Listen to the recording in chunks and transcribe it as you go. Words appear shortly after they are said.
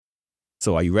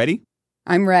So are you ready?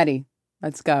 I'm ready.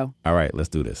 Let's go. All right, let's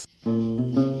do this.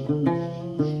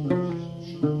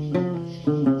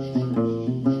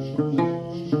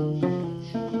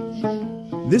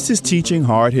 This is Teaching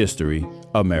Hard History,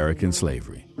 American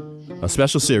Slavery, a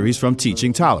special series from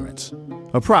Teaching Tolerance,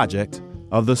 a project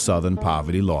of the Southern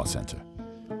Poverty Law Center.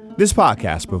 This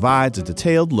podcast provides a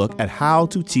detailed look at how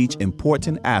to teach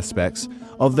important aspects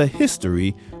of the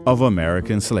history of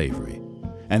American slavery.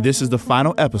 And this is the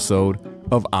final episode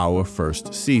of our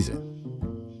first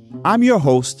season. I'm your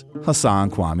host,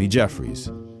 Hassan Kwame Jeffries,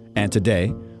 and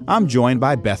today I'm joined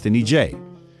by Bethany J.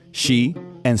 She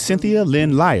and Cynthia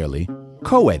Lynn Lyerly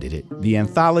co-edited the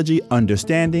anthology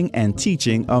Understanding and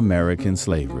Teaching American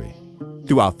Slavery.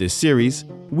 Throughout this series,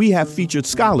 we have featured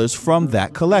scholars from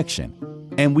that collection,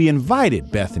 and we invited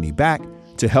Bethany back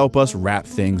to help us wrap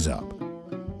things up.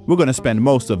 We're going to spend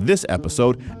most of this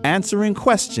episode answering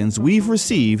questions we've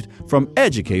received from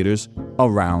educators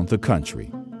around the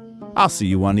country. I'll see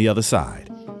you on the other side.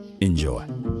 Enjoy.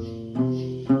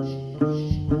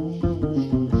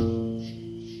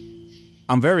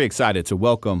 I'm very excited to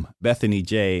welcome Bethany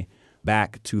J.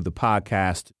 back to the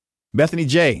podcast. Bethany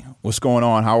J., what's going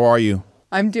on? How are you?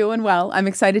 I'm doing well. I'm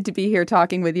excited to be here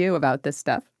talking with you about this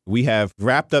stuff. We have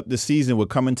wrapped up the season. We're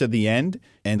coming to the end,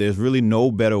 and there's really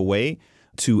no better way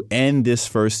to end this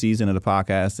first season of the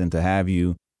podcast than to have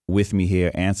you with me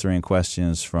here answering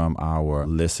questions from our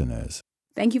listeners.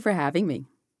 Thank you for having me.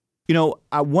 You know,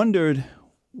 I wondered,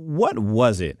 what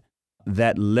was it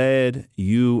that led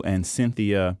you and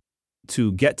Cynthia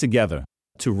to get together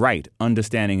to write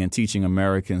Understanding and Teaching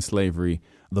American Slavery,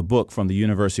 the book from the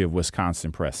University of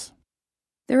Wisconsin Press?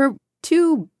 There are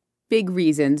two big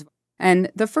reasons.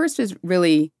 And the first is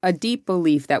really a deep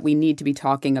belief that we need to be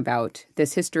talking about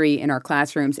this history in our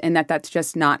classrooms and that that's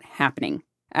just not happening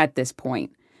at this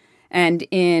point. And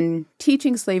in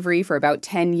teaching slavery for about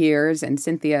 10 years, and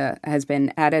Cynthia has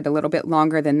been at it a little bit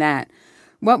longer than that,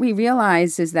 what we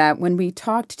realized is that when we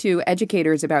talked to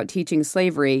educators about teaching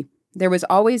slavery, there was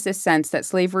always this sense that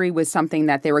slavery was something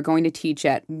that they were going to teach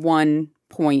at one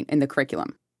point in the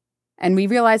curriculum. And we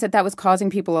realized that that was causing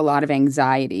people a lot of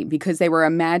anxiety because they were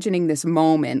imagining this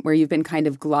moment where you've been kind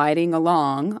of gliding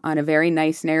along on a very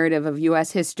nice narrative of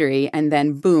U.S. history, and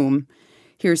then boom,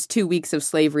 here's 2 weeks of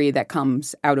slavery that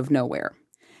comes out of nowhere.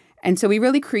 And so we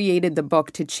really created the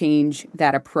book to change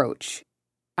that approach.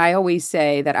 I always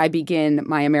say that I begin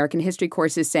my American history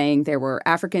courses saying there were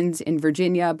Africans in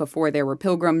Virginia before there were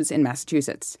Pilgrims in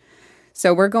Massachusetts.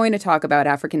 So we're going to talk about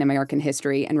African American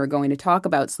history, and we're going to talk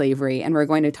about slavery, and we're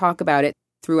going to talk about it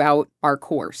throughout our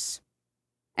course.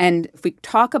 And if we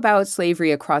talk about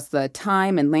slavery across the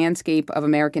time and landscape of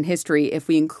American history, if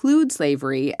we include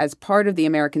slavery as part of the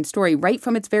American story right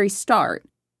from its very start,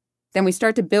 then we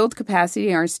start to build capacity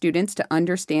in our students to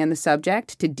understand the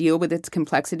subject, to deal with its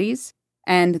complexities,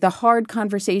 and the hard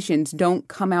conversations don't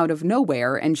come out of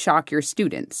nowhere and shock your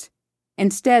students.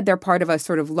 Instead, they're part of a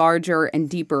sort of larger and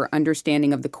deeper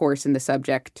understanding of the course and the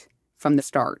subject from the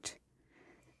start.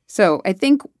 So I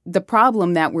think the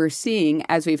problem that we're seeing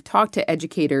as we've talked to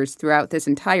educators throughout this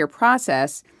entire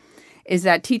process is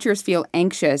that teachers feel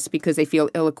anxious because they feel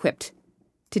ill-equipped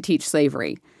to teach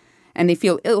slavery. And they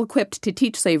feel ill-equipped to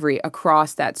teach slavery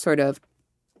across that sort of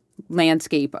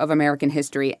landscape of American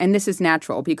history. And this is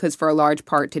natural because for a large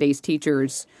part, today's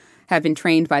teachers have been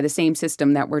trained by the same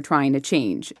system that we're trying to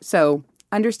change. So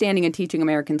Understanding and Teaching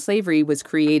American Slavery was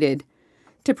created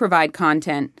to provide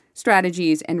content,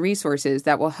 strategies, and resources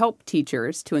that will help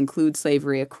teachers to include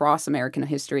slavery across American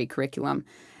history curriculum.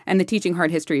 And the Teaching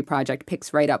Hard History Project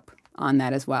picks right up on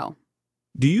that as well.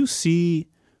 Do you see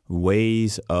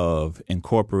ways of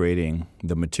incorporating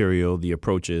the material, the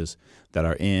approaches that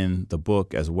are in the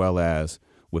book, as well as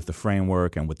with the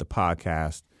framework and with the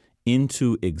podcast,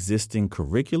 into existing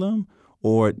curriculum?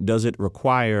 Or does it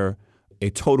require a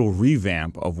total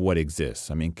revamp of what exists?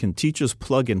 I mean, can teachers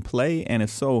plug and play? And if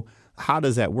so, how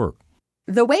does that work?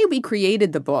 The way we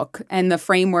created the book and the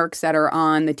frameworks that are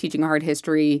on the Teaching Hard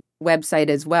History website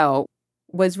as well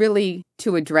was really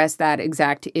to address that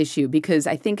exact issue, because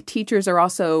I think teachers are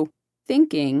also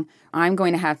thinking, I'm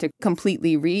going to have to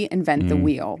completely reinvent the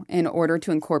wheel in order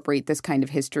to incorporate this kind of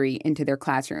history into their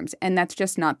classrooms. And that's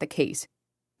just not the case.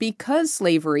 Because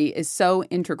slavery is so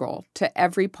integral to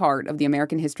every part of the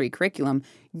American history curriculum,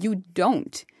 you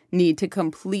don't need to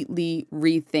completely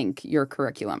rethink your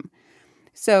curriculum.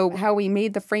 So how we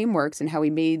made the frameworks and how we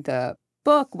made the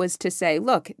book was to say,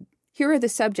 look, here are the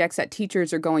subjects that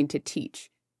teachers are going to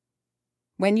teach.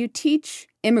 When you teach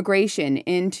immigration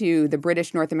into the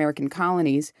British North American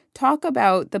colonies, talk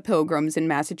about the Pilgrims in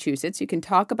Massachusetts. You can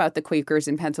talk about the Quakers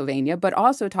in Pennsylvania, but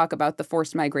also talk about the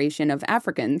forced migration of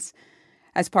Africans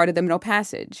as part of the Middle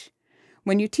Passage.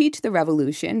 When you teach the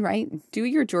Revolution, right, do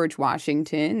your George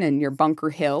Washington and your Bunker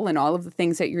Hill and all of the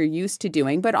things that you're used to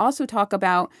doing, but also talk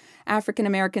about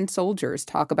African-American soldiers,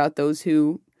 talk about those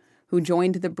who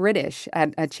joined the British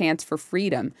at a chance for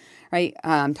freedom, right?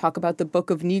 Talk about the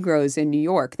Book of Negroes in New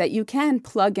York, that you can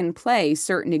plug and play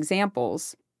certain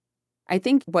examples. I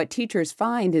think what teachers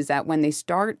find is that when they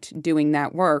start doing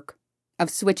that work of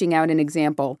switching out an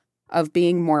example, of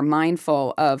being more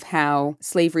mindful of how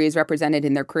slavery is represented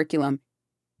in their curriculum,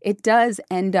 it does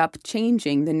end up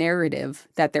changing the narrative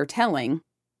that they're telling.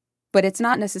 But it's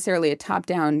not necessarily a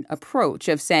top-down approach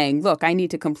of saying, look, I need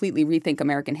to completely rethink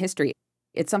American history.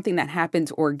 It's something that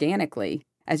happens organically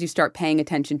as you start paying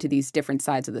attention to these different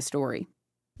sides of the story.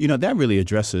 You know, that really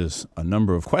addresses a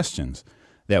number of questions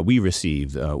that we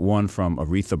received. One from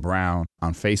Aretha Brown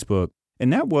on Facebook.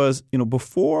 And that was,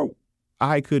 before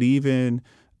I could even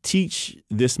teach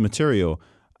this material,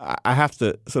 I have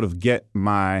to sort of get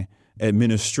my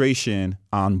administration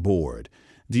on board.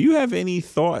 Do you have any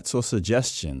thoughts or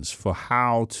suggestions for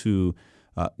how to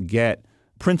get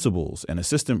principals and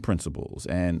assistant principals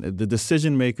and the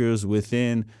decision makers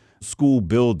within school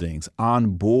buildings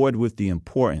on board with the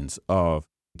importance of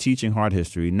teaching hard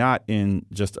history, not in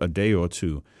just a day or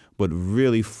two, but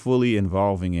really fully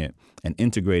involving it and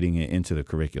integrating it into the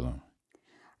curriculum?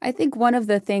 I think one of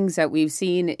the things that we've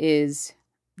seen is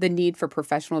the need for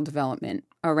professional development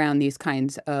around these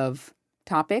kinds of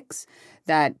topics,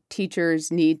 that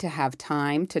teachers need to have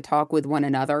time to talk with one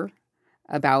another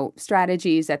about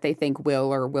strategies that they think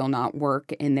will or will not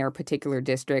work in their particular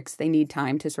districts. They need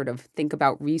time to sort of think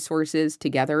about resources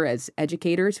together as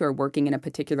educators who are working in a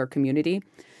particular community.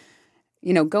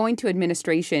 Going to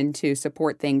administration to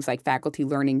support things like faculty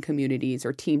learning communities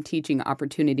or team teaching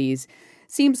opportunities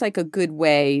seems like a good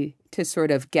way to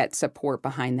sort of get support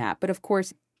behind that. But of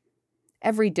course,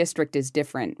 every district is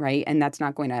different, right? And that's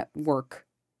not going to work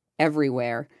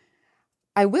everywhere.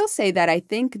 I will say that I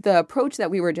think the approach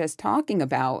that we were just talking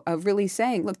about of really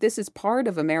saying, look, this is part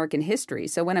of American history.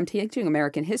 So when I'm teaching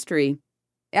American history,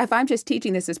 if I'm just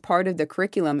teaching this as part of the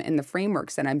curriculum and the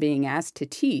frameworks that I'm being asked to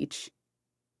teach,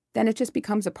 then it just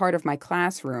becomes a part of my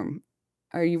classroom.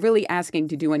 Are you really asking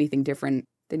to do anything different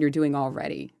than you're doing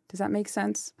already? Does that make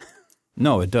sense?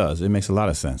 No, it does. It makes a lot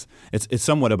of sense. It's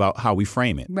somewhat about how we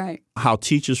frame it. Right. How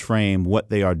teachers frame what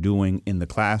they are doing in the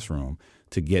classroom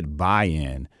to get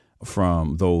buy-in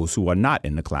from those who are not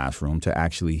in the classroom to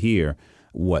actually hear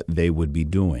what they would be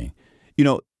doing.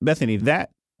 Bethany, that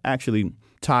actually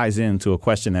ties into a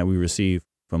question that we received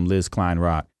from Liz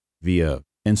Kleinrock via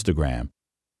Instagram.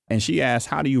 And she asked,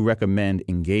 how do you recommend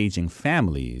engaging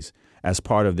families as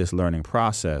part of this learning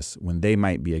process when they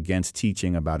might be against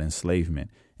teaching about enslavement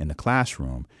in the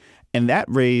classroom? And that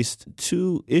raised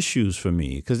two issues for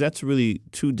me, because that's really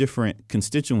two different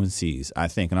constituencies, I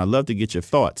think. And I'd love to get your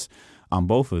thoughts on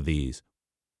both of these.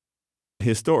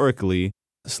 Historically,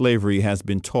 slavery has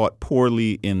been taught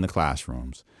poorly in the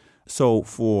classrooms. So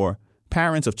for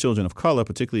parents of children of color,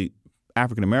 particularly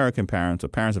African-American parents or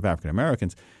parents of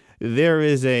African-Americans, there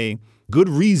is a good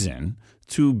reason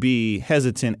to be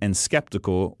hesitant and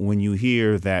skeptical when you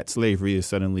hear that slavery is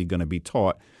suddenly going to be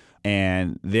taught.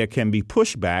 And there can be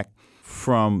pushback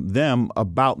from them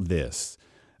about this.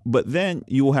 But then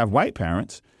you will have white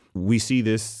parents. We see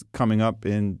this coming up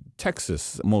in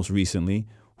Texas most recently,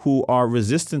 who are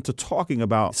resistant to talking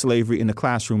about slavery in the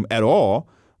classroom at all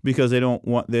because they don't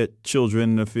want their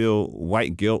children to feel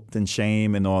white guilt and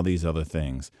shame and all these other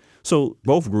things. So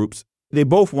both groups, they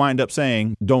both wind up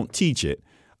saying, don't teach it.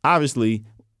 Obviously,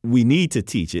 we need to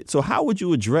teach it. So how would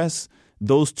you address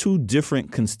those two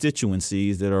different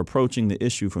constituencies that are approaching the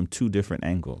issue from two different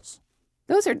angles?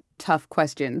 Those are tough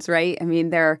questions, right? I mean,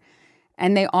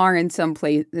 they are in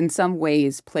some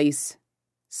ways place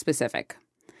specific,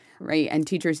 right? And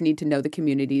teachers need to know the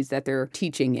communities that they're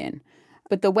teaching in.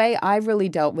 But the way I've really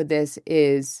dealt with this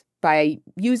is by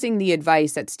using the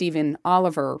advice that Stephen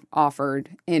Oliver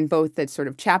offered in both that sort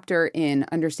of chapter in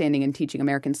Understanding and Teaching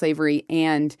American Slavery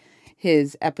and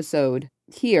his episode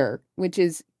here, which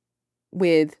is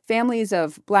with families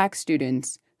of Black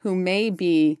students who may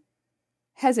be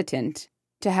hesitant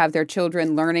to have their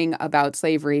children learning about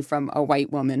slavery from a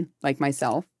white woman like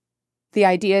myself. The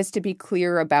idea is to be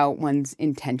clear about one's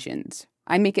intentions.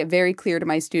 I make it very clear to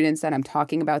my students that I'm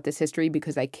talking about this history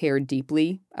because I care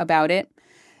deeply about it,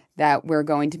 that we're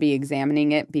going to be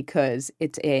examining it because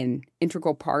it's an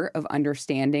integral part of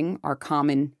understanding our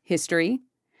common history.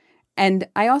 And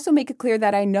I also make it clear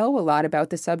that I know a lot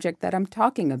about the subject that I'm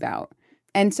talking about.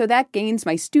 And so that gains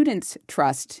my students'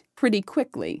 trust pretty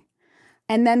quickly.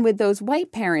 And then with those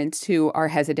white parents who are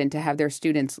hesitant to have their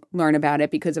students learn about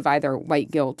it because of either white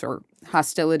guilt or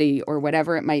hostility or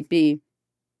whatever it might be,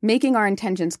 making our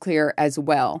intentions clear as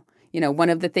well. One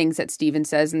of the things that Stephen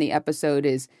says in the episode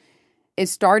is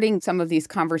starting some of these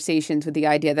conversations with the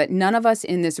idea that none of us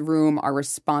in this room are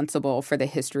responsible for the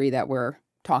history that we're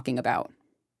talking about,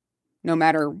 no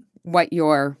matter what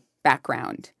your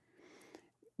background.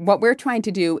 What we're trying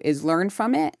to do is learn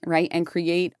from it, right, and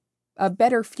create a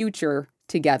better future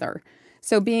together.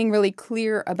 So being really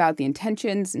clear about the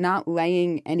intentions, not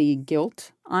laying any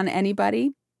guilt on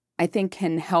anybody, I think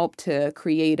can help to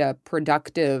create a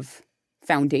productive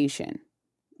foundation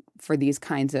for these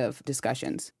kinds of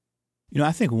discussions.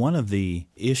 I think one of the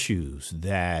issues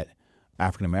that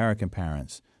African American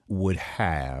parents would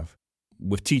have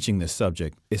with teaching this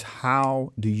subject is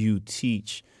how do you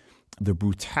teach the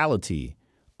brutality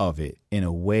of it in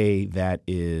a way that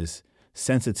is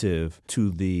sensitive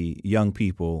to the young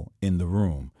people in the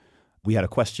room. We had a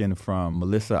question from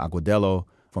Melissa Aguadello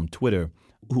from Twitter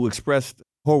who expressed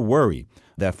her worry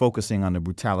that focusing on the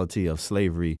brutality of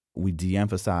slavery, we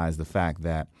de-emphasize the fact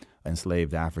that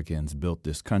enslaved Africans built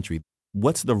this country.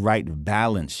 What's the right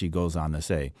balance, she goes on to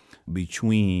say,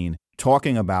 between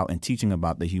talking about and teaching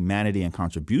about the humanity and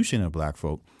contribution of Black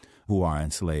folk who are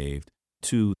enslaved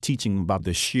to teaching about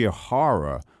the sheer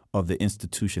horror of the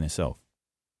institution itself?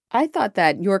 I thought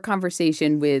that your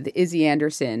conversation with Izzy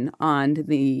Anderson on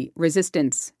the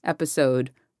Resistance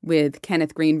episode with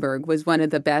Kenneth Greenberg was one of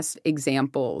the best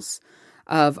examples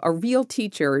of a real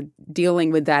teacher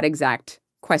dealing with that exact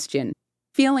question,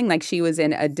 feeling like she was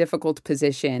in a difficult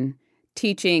position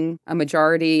teaching a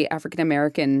majority African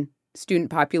American student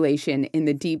population in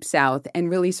the Deep South and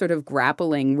really sort of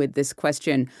grappling with this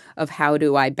question of how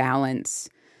do I balance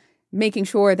making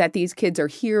sure that these kids are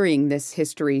hearing this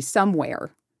history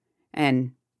somewhere.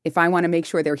 And if I want to make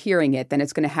sure they're hearing it, then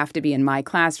it's going to have to be in my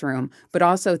classroom, but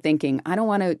also thinking, I don't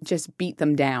want to just beat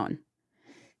them down.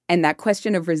 And that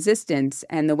question of resistance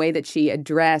and the way that she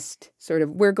addressed sort of,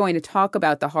 we're going to talk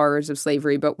about the horrors of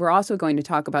slavery, but we're also going to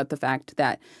talk about the fact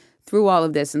that through all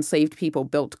of this, enslaved people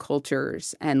built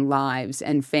cultures and lives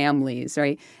and families,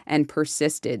 right, and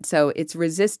persisted. So it's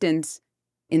resistance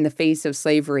in the face of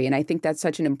slavery. And I think that's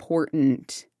such an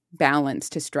important balance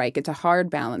to strike. It's a hard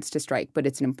balance to strike, but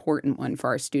it's an important one for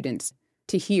our students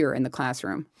to hear in the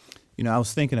classroom. I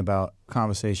was thinking about a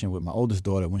conversation with my oldest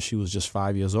daughter when she was just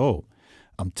 5 years old.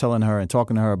 I'm telling her and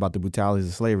talking to her about the brutalities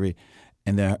of slavery.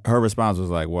 And then her response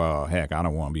was like, well, heck, I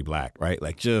don't want to be Black, right?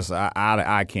 Like, just,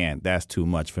 I can't. That's too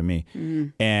much for me.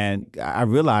 Mm. And I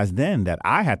realized then that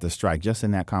I had to strike just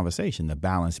in that conversation the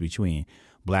balance between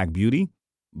Black beauty,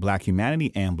 Black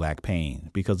humanity, and Black pain.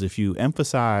 Because if you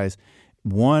emphasize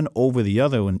one over the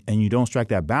other and you don't strike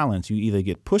that balance, you either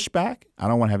get pushed back, I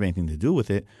don't want to have anything to do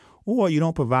with it, or you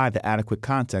don't provide the adequate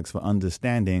context for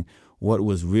understanding what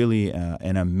was really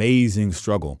an amazing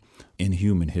struggle in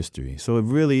human history. So it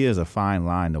really is a fine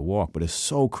line to walk, but it's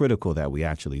so critical that we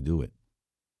actually do it.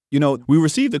 We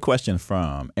received a question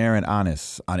from Aaron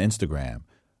Honest on Instagram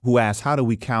who asked, how do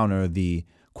we counter the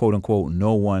quote unquote,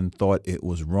 no one thought it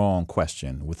was wrong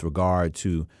question with regard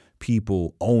to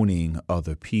people owning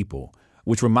other people,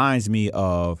 which reminds me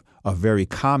of a very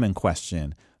common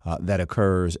question that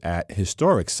occurs at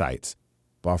historic sites.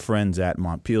 Our friends at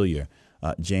Montpelier,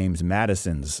 James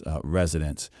Madison's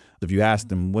residence. If you ask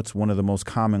them what's one of the most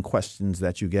common questions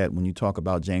that you get when you talk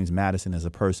about James Madison as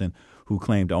a person who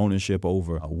claimed ownership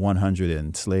over 100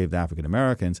 enslaved African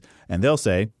Americans, and they'll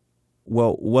say,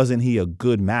 well, wasn't he a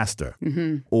good master?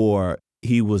 Mm-hmm. Or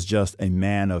he was just a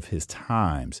man of his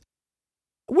times.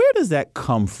 Where does that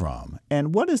come from?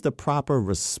 And what is the proper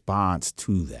response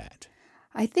to that?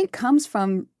 I think comes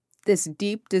from this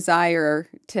deep desire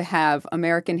to have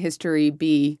American history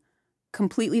be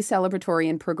completely celebratory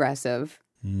and progressive.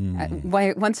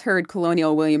 I once heard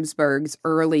Colonial Williamsburg's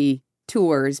early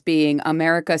tours being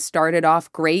America started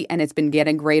off great and it's been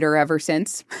getting greater ever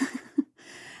since.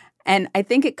 And I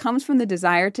think it comes from the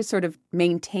desire to sort of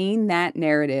maintain that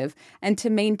narrative and to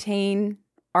maintain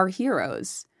our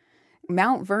heroes.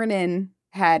 Mount Vernon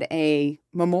had a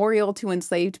memorial to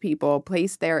enslaved people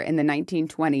placed there in the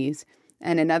 1920s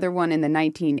and another one in the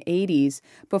 1980s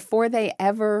before they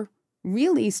ever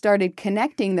really started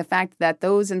connecting the fact that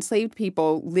those enslaved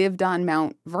people lived on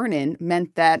Mount Vernon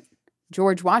meant that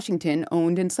George Washington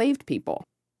owned enslaved people.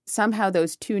 Somehow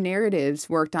those two narratives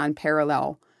worked on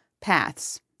parallel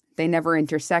paths. They never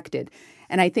intersected.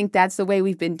 And I think that's the way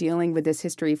we've been dealing with this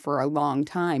history for a long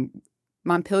time.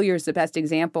 Montpelier is the best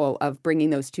example of bringing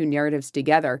those two narratives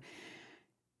together.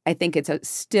 I think it's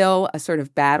still a sort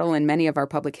of battle in many of our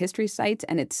public history sites,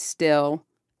 and it's still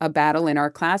a battle in our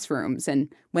classrooms.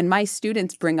 And when my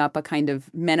students bring up a kind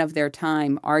of men of their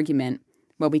time argument,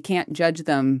 well, we can't judge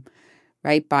them,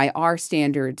 right, by our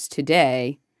standards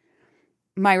today,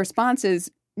 my response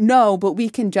is, no, but we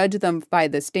can judge them by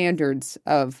the standards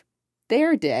of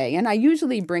their day. And I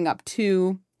usually bring up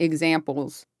two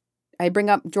examples. I bring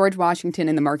up George Washington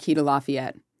and the Marquis de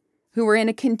Lafayette, who were in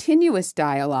a continuous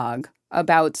dialogue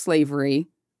about slavery,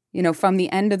 from the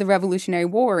end of the Revolutionary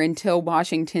War until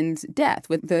Washington's death,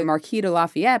 with the Marquis de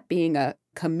Lafayette being a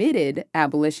committed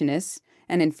abolitionist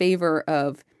and in favor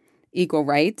of equal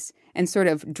rights, and sort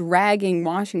of dragging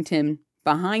Washington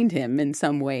behind him in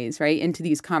some ways, right, into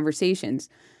these conversations.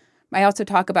 I also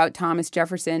talk about Thomas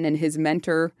Jefferson and his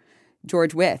mentor,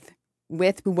 George Wythe.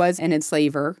 Wythe, who was an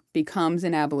enslaver, becomes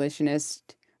an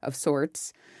abolitionist of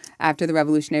sorts after the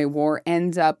Revolutionary War,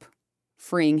 ends up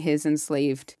freeing his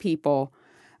enslaved people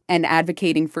and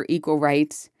advocating for equal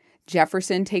rights.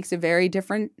 Jefferson takes a very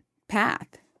different path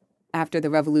after the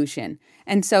Revolution.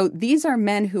 And so these are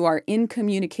men who are in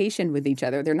communication with each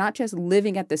other. They're not just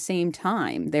living at the same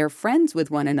time. They're friends with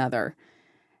one another.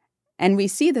 And we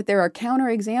see that there are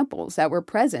counterexamples that were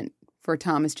present for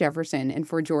Thomas Jefferson and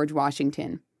for George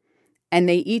Washington. And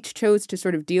they each chose to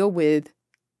sort of deal with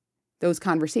those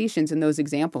conversations and those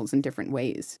examples in different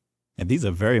ways. And these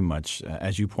are very much,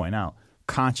 as you point out,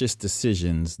 conscious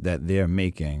decisions that they're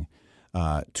making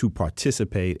to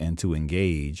participate and to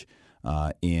engage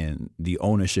in the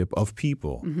ownership of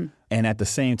people. Mm-hmm. And at the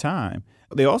same time,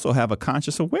 they also have a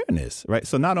conscious awareness, right?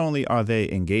 So not only are they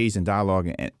engaged in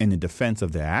dialogue and in the defense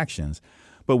of their actions,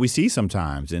 but we see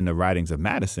sometimes in the writings of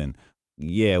Madison,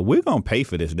 yeah, we're going to pay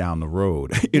for this down the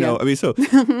road. So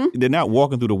they're not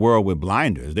walking through the world with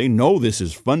blinders. They know this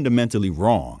is fundamentally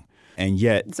wrong. And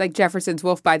yet it's like Jefferson's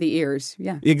wolf by the ears.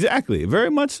 Yeah, exactly. Very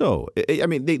much so. I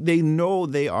mean, they know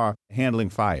they are handling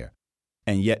fire,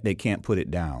 and yet they can't put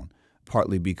it down,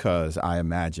 partly because I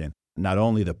imagine not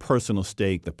only the personal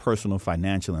stake, the personal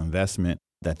financial investment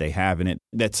that they have in it,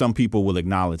 that some people will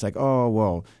acknowledge like, oh,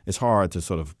 well, it's hard to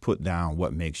sort of put down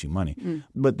what makes you money. Mm.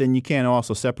 But then you can't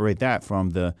also separate that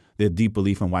from their deep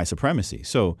belief in white supremacy.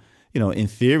 So, in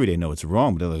theory, they know it's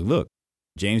wrong, but they're like, look,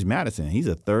 James Madison, he's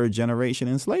a third-generation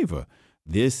enslaver.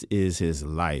 This is his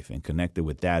life, and connected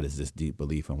with that is this deep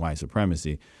belief in white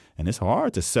supremacy. And it's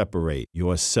hard to separate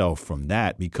yourself from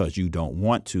that because you don't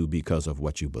want to, because of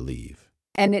what you believe.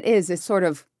 And it's sort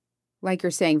of, like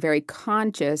you're saying, very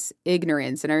conscious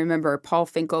ignorance. And I remember Paul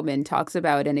Finkelman talks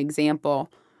about an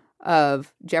example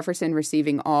of Jefferson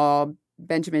receiving all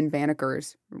Benjamin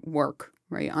Banneker's work,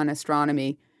 right, on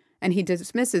astronomy, and he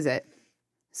dismisses it,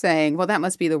 saying, well, that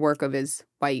must be the work of his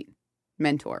white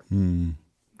mentor. Mm.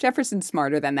 Jefferson's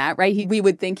smarter than that, right? We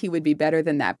would think he would be better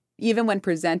than that. Even when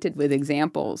presented with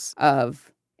examples of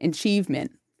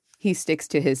achievement, he sticks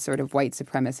to his sort of white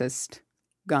supremacist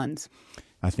guns.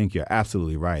 I think you're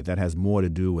absolutely right. That has more to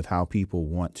do with how people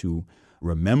want to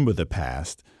remember the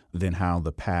past than how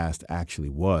the past actually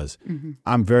was. Mm-hmm.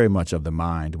 I'm very much of the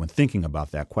mind, when thinking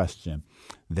about that question,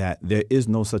 that there is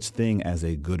no such thing as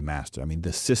a good master. I mean,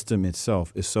 the system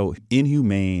itself is so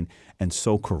inhumane and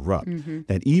so corrupt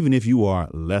that even if you are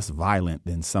less violent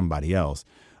than somebody else,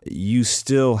 you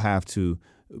still have to,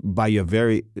 by the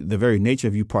very nature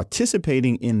of you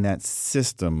participating in that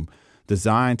system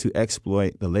designed to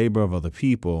exploit the labor of other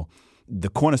people, the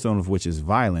cornerstone of which is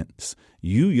violence,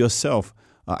 you yourself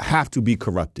have to be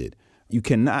corrupted. You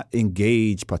cannot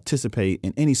participate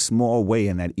in any small way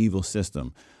in that evil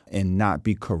system and not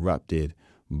be corrupted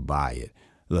by it.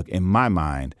 Look, in my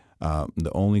mind,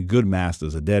 the only good master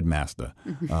is a dead master.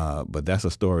 But that's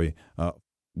a story.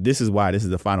 This is why this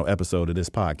is the final episode of this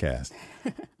podcast.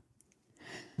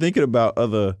 Thinking about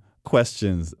other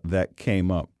questions that came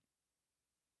up,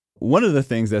 one of the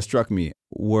things that struck me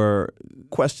were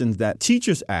questions that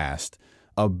teachers asked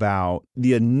about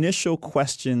the initial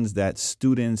questions that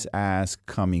students ask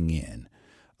coming in.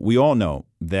 We all know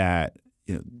that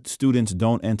students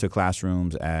don't enter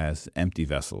classrooms as empty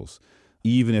vessels.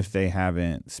 Even if they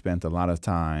haven't spent a lot of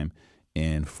time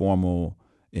in formal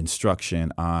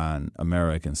instruction on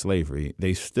American slavery,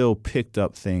 they still picked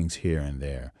up things here and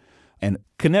there. And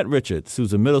Kennette Richards,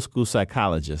 who's a middle school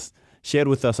psychologist, shared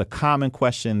with us a common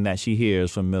question that she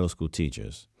hears from middle school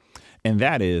teachers. And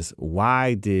that is,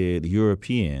 why did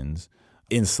Europeans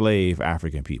enslave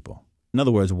African people? In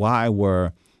other words, why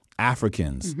were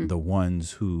Africans the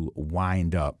ones who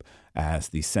wind up as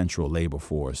the central labor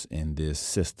force in this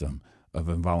system of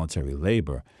involuntary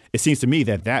labor? It seems to me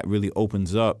that really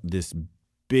opens up this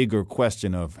bigger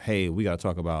question of, hey, we got to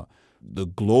talk about the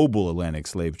global Atlantic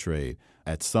slave trade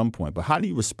at some point. But how do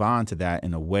you respond to that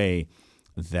in a way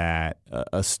that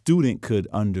a student could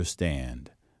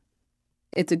understand?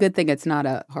 It's a good thing it's not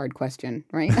a hard question,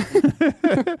 right?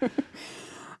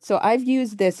 So I've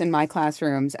used this in my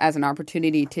classrooms as an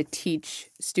opportunity to teach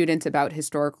students about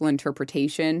historical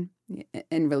interpretation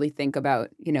and really think about,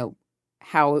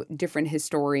 how different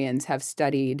historians have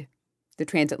studied the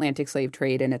transatlantic slave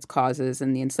trade and its causes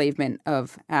and the enslavement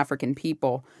of African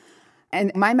people.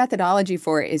 And my methodology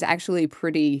for it is actually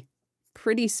pretty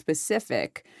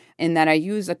specific in that I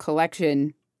use a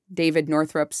collection, David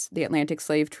Northrup's The Atlantic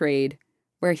Slave Trade,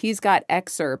 where he's got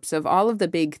excerpts of all of the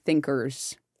big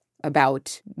thinkers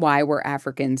about why were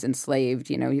Africans enslaved.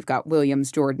 You've got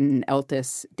Williams, Jordan,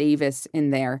 Eltis, Davis in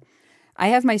there. I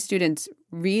have my students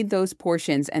read those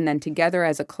portions, and then together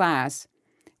as a class,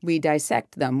 we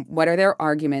dissect them. What are their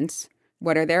arguments?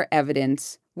 What are their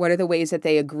evidence? What are the ways that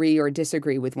they agree or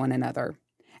disagree with one another?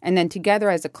 And then together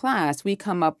as a class, we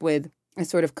come up with a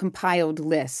sort of compiled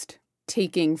list,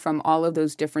 taking from all of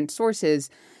those different sources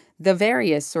the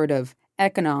various sort of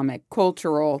economic,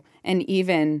 cultural, and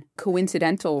even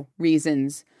coincidental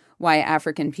reasons why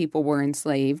African people were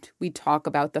enslaved. We talk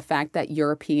about the fact that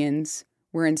Europeans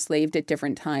were enslaved at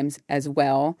different times as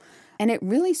well. And it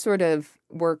really sort of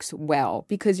works well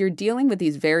because you're dealing with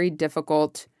these very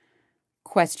difficult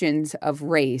questions of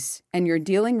race, and you're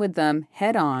dealing with them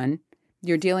head on.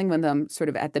 You're dealing with them sort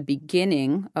of at the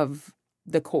beginning of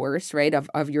the course, right,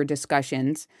 of your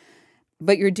discussions.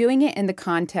 But you're doing it in the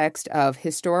context of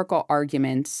historical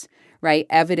arguments, right?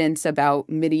 Evidence about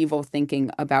medieval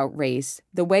thinking about race.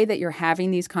 The way that you're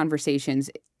having these conversations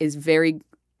is very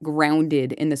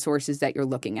grounded in the sources that you're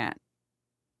looking at.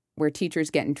 Where teachers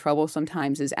get in trouble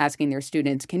sometimes is asking their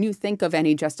students, can you think of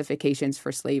any justifications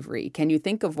for slavery? Can you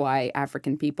think of why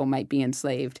African people might be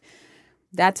enslaved?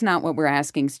 That's not what we're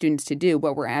asking students to do.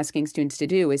 What we're asking students to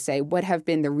do is say, what have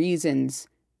been the reasons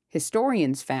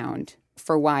historians found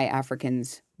for why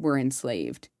Africans were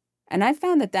enslaved? And I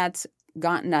found that that's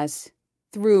gotten us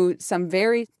through some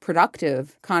very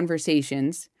productive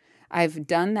conversations. I've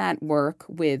done that work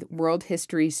with world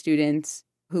history students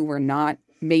who were not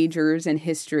majors in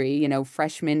history,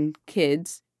 freshman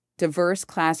kids, diverse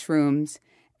classrooms.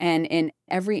 And in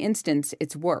every instance,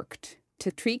 it's worked.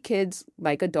 To treat kids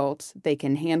like adults, they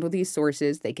can handle these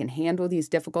sources, they can handle these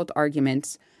difficult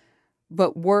arguments,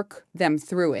 but work them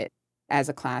through it as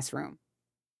a classroom.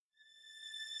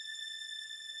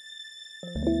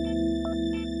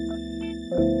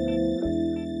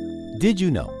 Did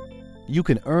you know you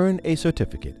can earn a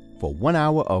certificate for 1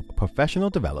 hour of professional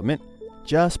development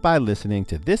just by listening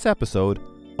to this episode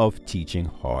of Teaching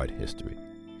Hard History?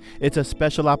 It's a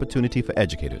special opportunity for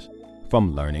educators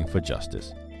from Learning for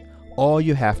Justice. All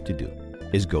you have to do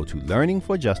is go to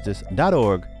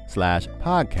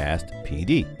learningforjustice.org/podcast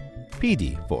PD.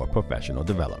 PD for professional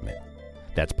development.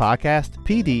 That's podcast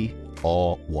PD,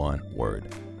 all one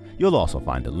word. You'll also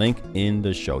find a link in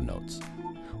the show notes.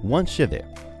 Once you're there,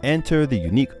 enter the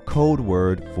unique code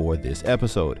word for this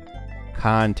episode,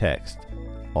 context,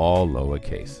 all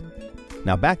lowercase.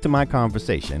 Now back to my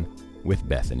conversation with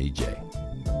Bethany J.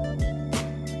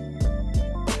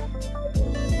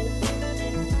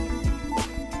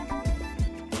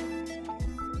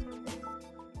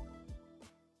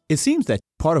 It seems that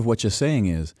part of what you're saying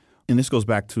is, and this goes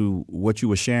back to what you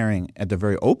were sharing at the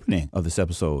very opening of this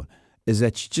episode, is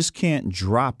that you just can't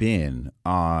drop in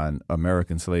on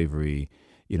American slavery,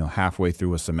 halfway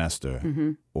through a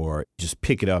semester, or just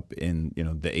pick it up in,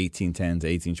 the 1810s,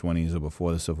 1820s, or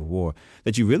before the Civil War.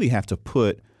 That you really have to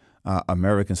put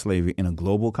American slavery in a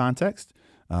global context,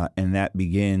 and that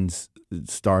begins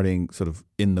starting sort of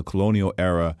in the colonial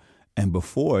era and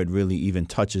before it really even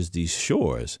touches these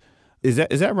shores. Is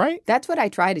that right? That's what I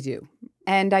try to do.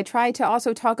 And I try to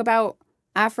also talk about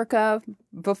Africa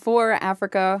before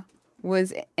Africa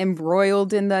was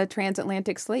embroiled in the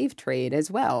transatlantic slave trade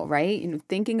as well, right?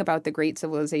 Thinking about the great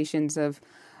civilizations of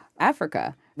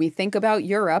Africa. We think about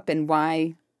Europe and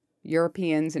why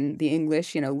Europeans and the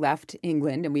English, left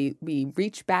England, and we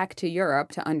reach back to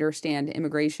Europe to understand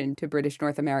immigration to British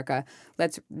North America.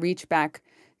 Let's reach back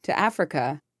to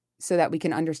Africa so that we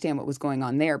can understand what was going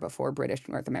on there before British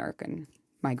North American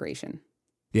migration.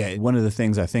 Yeah, one of the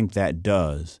things I think that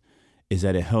does is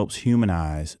that it helps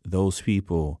humanize those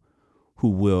people who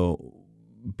will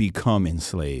become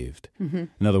enslaved. Mm-hmm.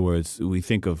 In other words, we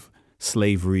think of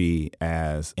slavery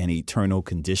as an eternal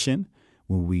condition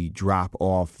when we drop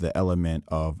off the element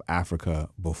of Africa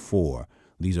before.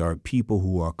 These are people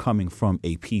who are coming from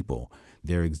a people.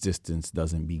 Their existence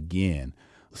doesn't begin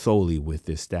solely with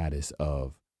this status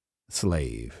of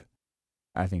slave.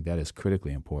 I think that is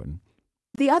critically important.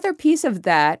 The other piece of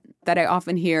that I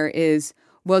often hear is,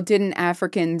 well, didn't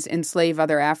Africans enslave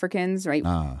other Africans, right?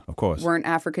 Of course. Weren't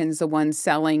Africans the ones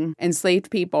selling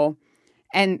enslaved people?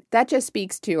 And that just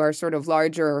speaks to our sort of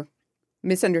larger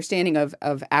misunderstanding of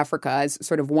Africa as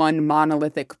sort of one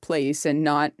monolithic place and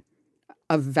not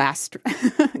a vast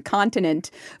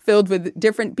continent filled with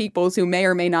different peoples who may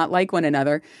or may not like one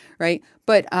another, right?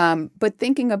 But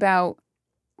thinking about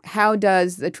how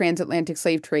does the transatlantic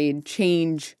slave trade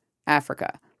change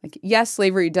Africa? Like, yes,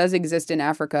 slavery does exist in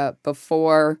Africa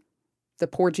before the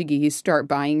Portuguese start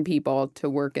buying people to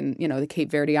work in, the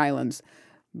Cape Verde Islands.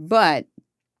 But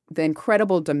the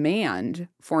incredible demand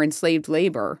for enslaved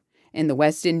labor in the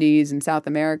West Indies and South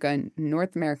America and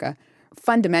North America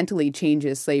fundamentally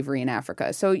changes slavery in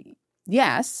Africa. So,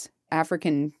 yes,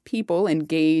 African people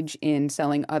engage in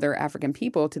selling other African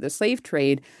people to the slave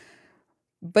trade,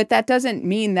 but that doesn't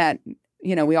mean that,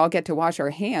 we all get to wash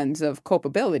our hands of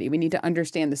culpability. We need to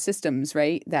understand the systems,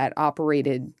 right, that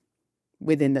operated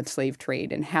within the slave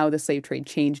trade and how the slave trade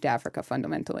changed Africa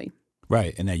fundamentally.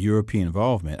 Right, and that European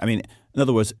involvement. I mean, in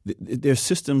other words, there's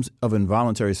systems of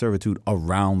involuntary servitude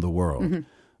around the world. Mm-hmm.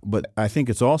 But I think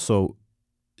it's also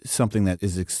something that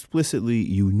is explicitly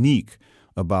unique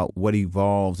about what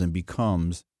evolves and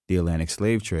becomes the Atlantic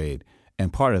slave trade.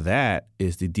 And part of that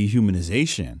is the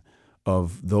dehumanization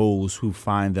of those who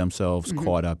find themselves mm-hmm.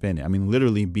 caught up in it. I mean,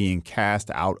 literally being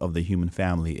cast out of the human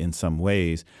family in some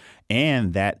ways,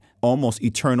 and that almost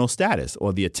eternal status,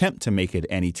 or the attempt to make it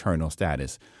an eternal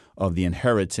status, of the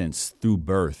inheritance through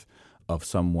birth of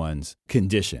someone's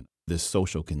condition, this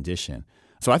social condition.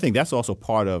 So I think that's also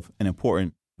part of an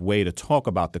important way to talk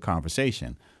about the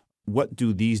conversation. What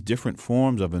do these different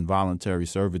forms of involuntary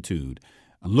servitude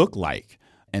look like?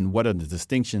 And what are the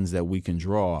distinctions that we can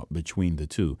draw between the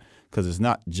two? Because it's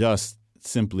not just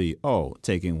simply,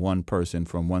 taking one person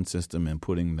from one system and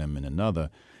putting them in another.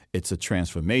 It's a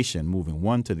transformation, moving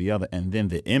one to the other, and then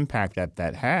the impact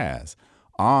that has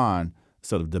on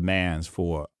sort of demands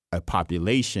for a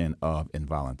population of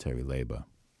involuntary labor.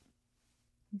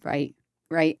 Right.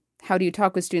 How do you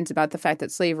talk with students about the fact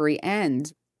that slavery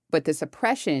ends, but this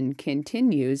oppression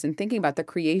continues, and thinking about the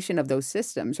creation of those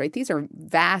systems, right? These are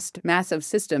vast, massive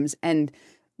systems, and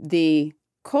the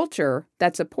culture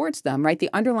that supports them, right? The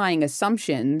underlying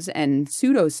assumptions and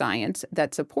pseudoscience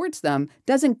that supports them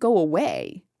doesn't go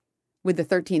away with the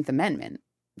 13th Amendment.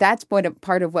 That's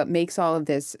part of what makes all of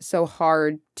this so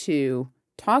hard to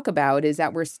talk about, is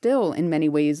that we're still in many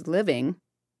ways living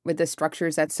with the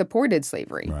structures that supported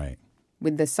slavery. Right.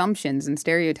 With the assumptions and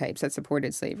stereotypes that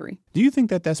supported slavery. Do you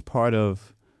think that that's part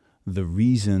of the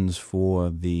reasons for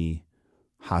the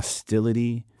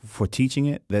hostility for teaching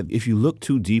it? That if you look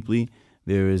too deeply,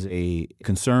 there is a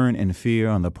concern and fear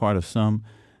on the part of some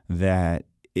that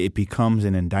it becomes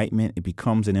an indictment, it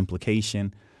becomes an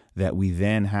implication that we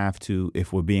then have to,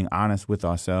 if we're being honest with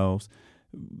ourselves,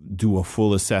 do a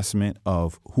full assessment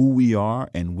of who we are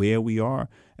and where we are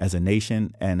as a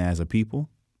nation and as a people?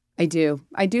 I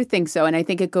do think so. And I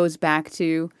think it goes back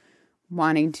to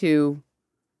wanting to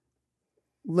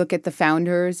look at the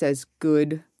founders as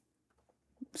good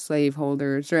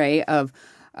slaveholders, right? Of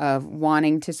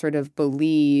wanting to sort of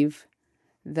believe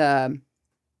the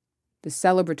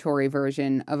celebratory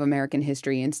version of American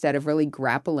history instead of really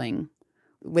grappling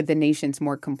with the nation's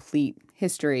more complete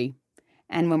history.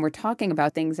 And when we're talking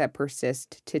about things that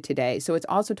persist to today, so it's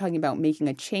also talking about making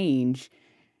a change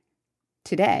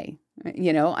today.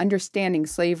 Understanding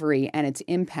slavery and its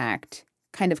impact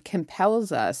kind of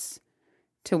compels us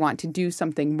to want to do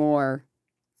something more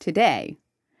today.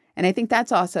 And I think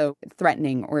that's also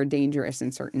threatening or dangerous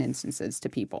in certain instances to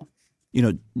people.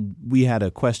 We had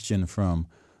a question from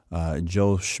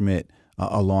Joe Schmidt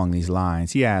along these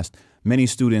lines. He asked, many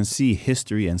students see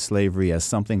history and slavery as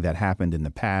something that happened in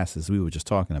the past, as we were just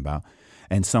talking about,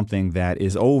 and something that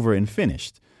is over and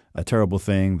finished, a terrible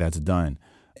thing that's done.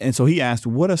 And so he asked,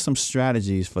 what are some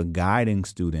strategies for guiding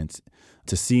students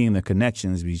to seeing the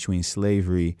connections between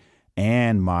slavery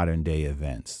and modern day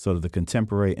events, sort of the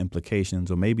contemporary implications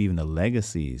or maybe even the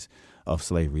legacies of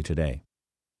slavery today?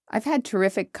 I've had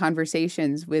terrific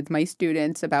conversations with my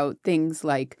students about things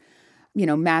like,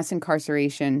 mass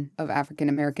incarceration of African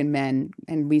American men.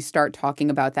 And we start talking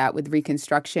about that with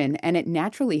Reconstruction. And it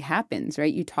naturally happens,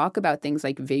 right? You talk about things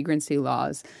like vagrancy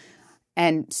laws.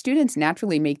 And students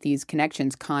naturally make these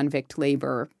connections, convict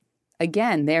labor.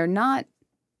 Again, they're not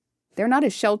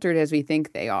as sheltered as we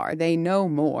think they are. They know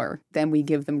more than we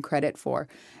give them credit for.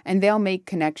 And they'll make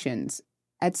connections.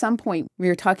 At some point, we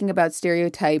were talking about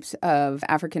stereotypes of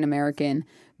African American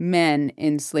men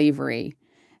in slavery.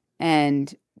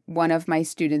 And one of my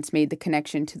students made the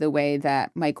connection to the way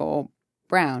that Michael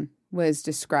Brown was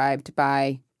described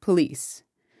by police.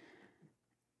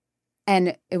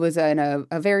 And it was in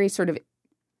a very sort of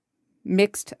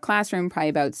mixed classroom, probably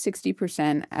about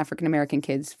 60% African-American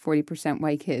kids, 40%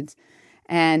 white kids.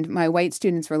 And my white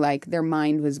students were like, their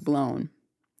mind was blown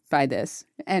by this.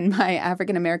 And my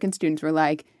African-American students were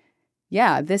like,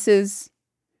 yeah, this is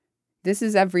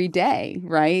every day,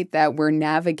 right? That we're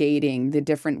navigating the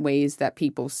different ways that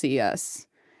people see us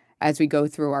as we go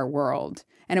through our world.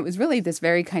 And it was really this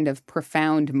very kind of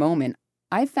profound moment.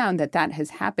 I found that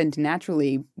has happened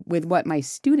naturally with what my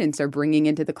students are bringing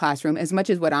into the classroom as much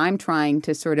as what I'm trying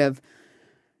to sort of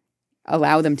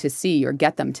allow them to see or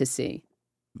get them to see.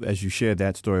 As you shared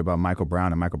that story about Michael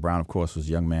Brown, and Michael Brown, of course, was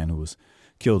a young man who was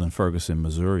killed in Ferguson,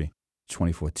 Missouri,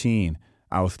 2014,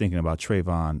 I was thinking about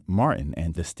Trayvon Martin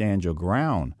and the Stand Your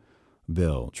Ground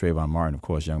bill. Trayvon Martin, of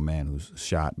course, young man who's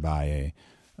shot by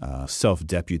a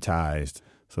self-deputized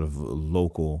sort of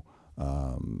local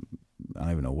I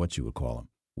don't even know what you would call him,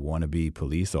 wannabe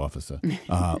police officer.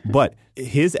 But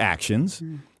his actions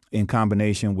in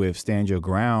combination with Stand Your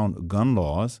Ground gun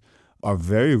laws are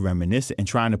very reminiscent, and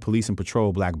trying to police and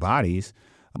patrol black bodies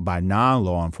by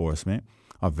non-law enforcement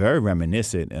are very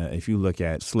reminiscent. If you look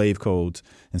at slave codes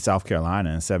in South Carolina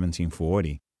in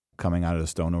 1740, coming out of the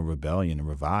Stono Rebellion and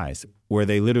revised, where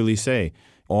they literally say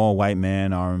all white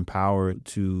men are empowered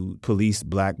to police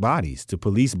black bodies, to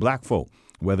police black folk,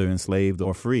 whether enslaved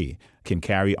or free, can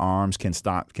carry arms, can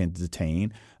stop, can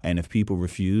detain, and if people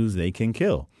refuse, they can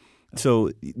kill. So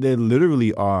there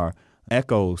literally are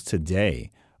echoes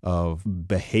today of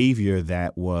behavior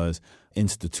that was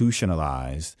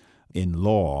institutionalized in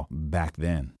law back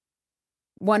then.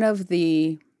 One of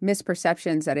the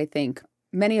misperceptions that I think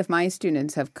many of my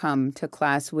students have come to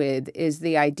class with is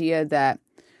the idea that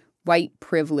white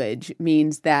privilege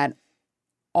means that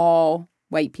all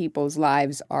white people's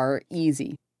lives are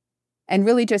easy. And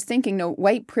really just thinking, no,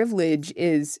 white privilege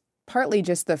is partly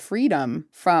just the freedom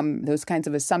from those kinds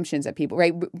of assumptions that people,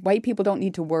 right? White people don't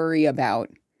need to worry about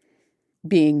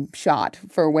being shot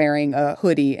for wearing a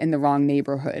hoodie in the wrong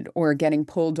neighborhood or getting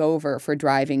pulled over for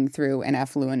driving through an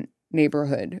affluent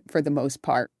neighborhood for the most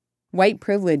part. White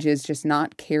privilege is just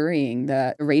not carrying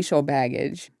the racial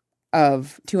baggage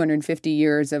of 250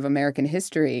 years of American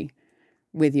history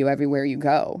with you everywhere you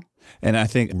go. And I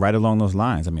think right along those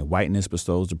lines, I mean, whiteness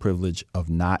bestows the privilege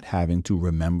of not having to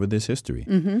remember this history.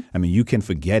 Mm-hmm. I mean, you can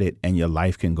forget it and your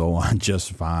life can go on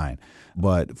just fine.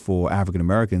 But for African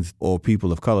Americans or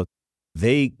people of color,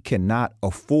 they cannot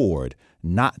afford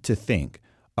not to think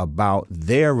about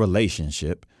their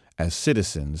relationship as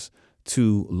citizens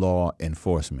to law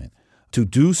enforcement. To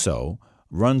do so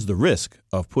runs the risk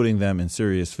of putting them in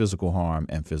serious physical harm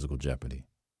and physical jeopardy.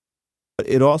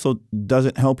 It also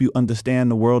doesn't help you understand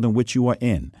the world in which you are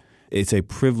in. It's a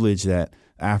privilege that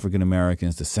African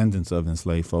Americans, descendants of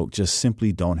enslaved folk, just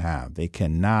simply don't have. They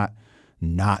cannot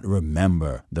not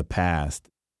remember the past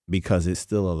because it's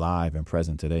still alive and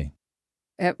present today.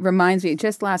 It reminds me,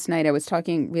 just last night I was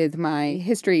talking with my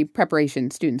history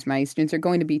preparation students. My students are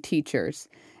going to be teachers.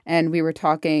 And we were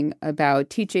talking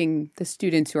about teaching the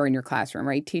students who are in your classroom,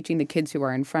 right? Teaching the kids who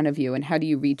are in front of you, and how do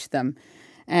you reach them?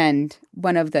 And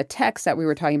one of the texts that we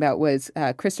were talking about was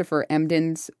Christopher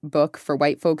Emdin's book for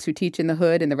white folks who teach in the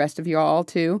hood, and the rest of you all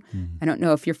too. Mm-hmm. I don't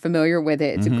know if you're familiar with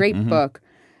it. It's a great book.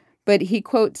 But he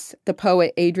quotes the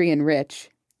poet Adrienne Rich.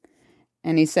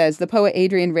 And he says, the poet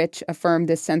Adrienne Rich affirmed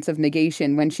this sense of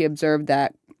negation when she observed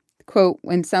that, quote,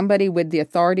 when somebody with the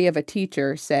authority of a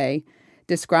teacher, say,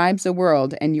 describes the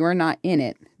world and you're not in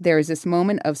it, there is this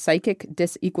moment of psychic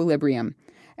disequilibrium,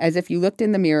 as if you looked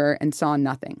in the mirror and saw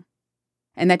nothing.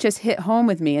 And that just hit home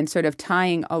with me and sort of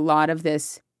tying a lot of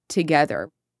this together.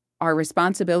 Our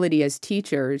responsibility as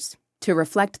teachers to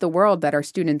reflect the world that our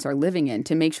students are living in,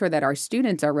 to make sure that our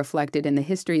students are reflected in the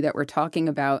history that we're talking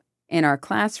about in our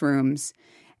classrooms.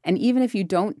 And even if you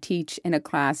don't teach in a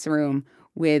classroom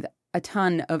with a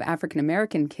ton of African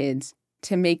American kids,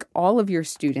 to make all of your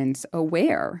students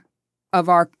aware of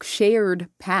our shared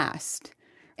past.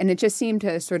 And it just seemed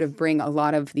to sort of bring a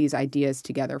lot of these ideas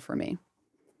together for me.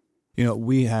 You know,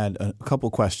 we had a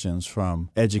couple questions from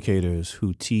educators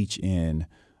who teach in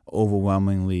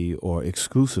overwhelmingly or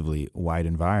exclusively white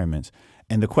environments.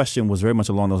 And the question was very much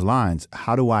along those lines.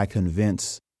 How do I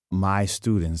convince my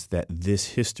students that this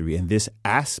history and this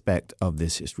aspect of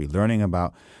this history, learning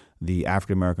about the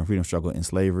African-American freedom struggle in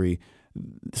slavery,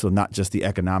 so not just the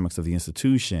economics of the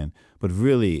institution, but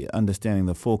really understanding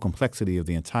the full complexity of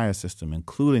the entire system,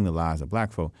 including the lives of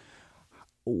black folk,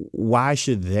 why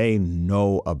should they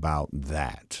know about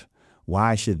that?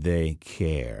 Why should they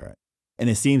care? And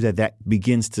it seems that that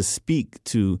begins to speak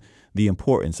to the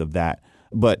importance of that.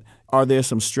 But are there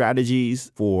some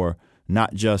strategies for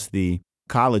not just the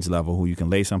college level who you can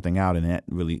lay something out and that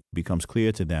really becomes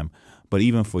clear to them, but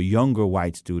even for younger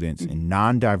white students in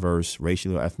non-diverse,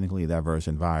 racially or ethnically diverse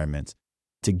environments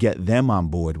to get them on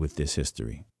board with this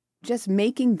history? Just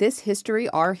making this history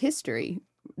our history.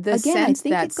 The Again, sense I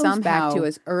think that it goes somehow back to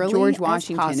as early George as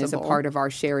Washington is a possible. part of our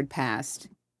shared past,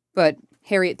 but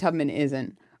Harriet Tubman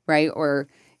isn't, right? Or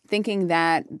thinking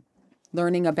that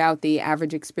learning about the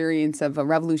average experience of a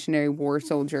Revolutionary War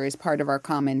soldier is part of our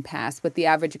common past, but the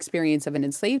average experience of an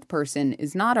enslaved person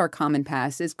is not our common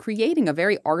past, is creating a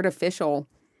very artificial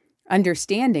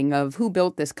understanding of who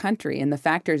built this country and the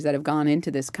factors that have gone into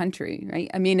this country,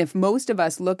 right? I mean, if most of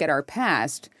us look at our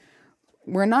past,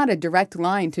 we're not a direct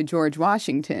line to George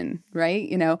Washington, right?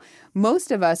 You know,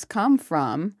 most of us come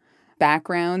from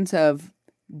backgrounds of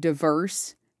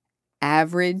diverse,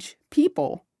 average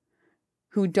people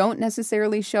who don't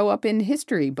necessarily show up in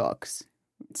history books.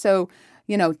 So,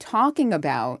 you know, talking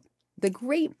about the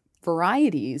great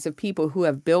varieties of people who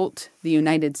have built the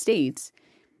United States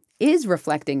is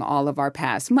reflecting all of our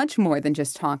past, much more than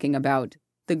just talking about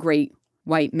the great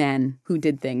white men who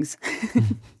did things.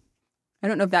 I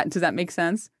don't know if does that make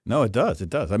sense? No, it does. It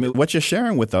does. I mean, what you're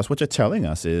sharing with us, what you're telling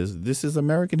us is this is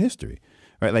American history,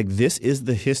 right? Like this is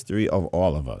the history of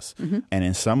all of us. Mm-hmm. And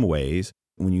in some ways,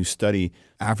 when you study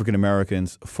African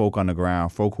Americans, folk on the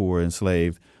ground, folk who were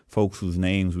enslaved, folks whose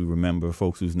names we remember,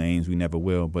 folks whose names we never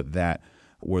will, but that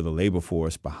were the labor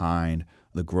force behind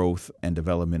the growth and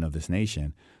development of this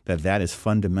nation, that is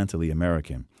fundamentally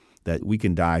American, that we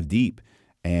can dive deep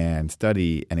and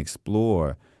study and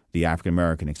explore the African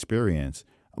American experience,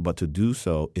 but to do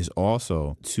so is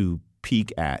also to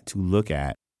look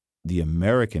at the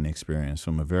American experience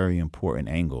from a very important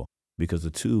angle, because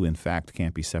the two, in fact,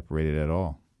 can't be separated at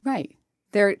all. Right.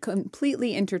 They're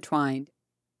completely intertwined.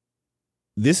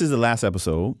 This is the last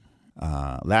episode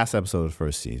of the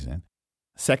first season.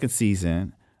 Second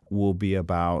season will be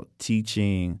about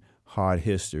teaching hard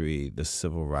history, the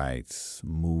civil rights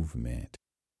movement.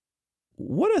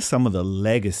 What are some of the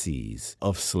legacies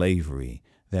of slavery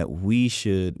that we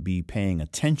should be paying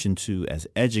attention to as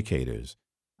educators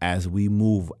as we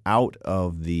move out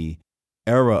of the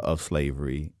era of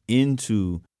slavery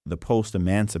into the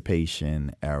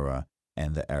post-emancipation era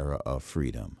and the era of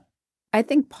freedom? I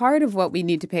think part of what we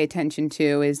need to pay attention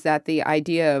to is that the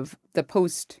idea of the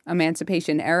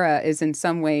post-emancipation era is in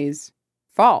some ways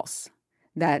false,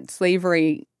 that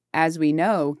slavery, as we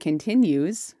know,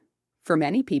 continues for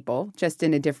many people, just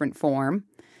in a different form,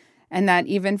 and that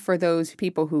even for those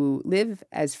people who live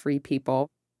as free people,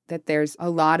 that there's a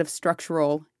lot of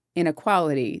structural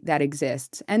inequality that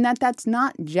exists, and that's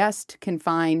not just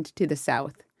confined to the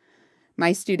South.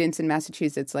 My students in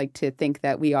Massachusetts like to think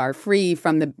that we are free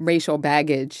from the racial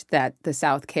baggage that the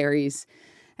South carries.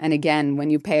 And again, when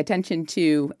you pay attention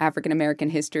to African American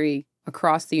history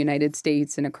across the United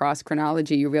States and across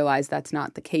chronology, you realize that's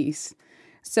not the case.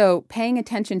 So paying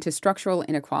attention to structural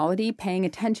inequality, paying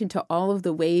attention to all of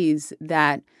the ways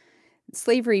that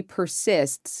slavery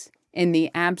persists in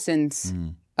the absence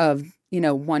of,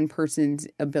 one person's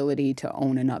ability to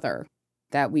own another,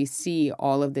 that we see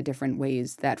all of the different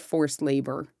ways that forced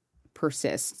labor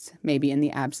persists, maybe in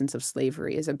the absence of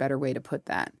slavery is a better way to put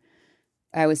that.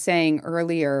 I was saying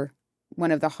earlier,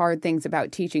 one of the hard things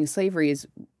about teaching slavery is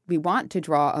we want to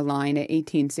draw a line at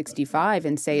 1865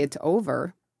 and say it's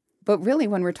over. But really,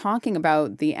 when we're talking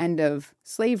about the end of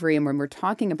slavery and when we're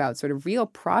talking about sort of real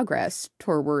progress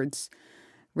towards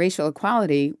racial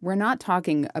equality, we're not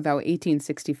talking about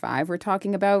 1865. We're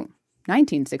talking about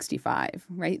 1965,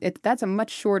 right? That's a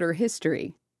much shorter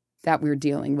history that we're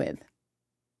dealing with.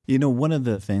 One of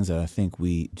the things that I think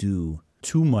we do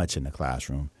too much in the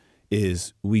classroom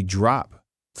is we drop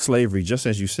slavery, just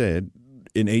as you said,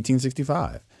 in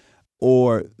 1865.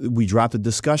 Or we drop the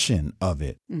discussion of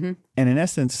it. Mm-hmm. And in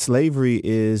essence, slavery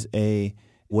is a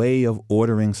way of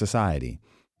ordering society.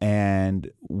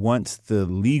 And once the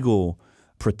legal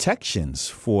protections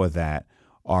for that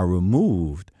are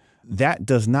removed, that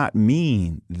does not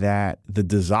mean that the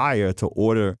desire to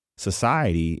order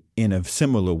society in a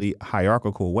similarly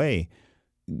hierarchical way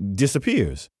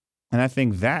disappears. And I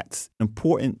think that's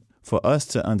important for us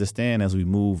to understand as we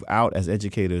move out as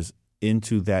educators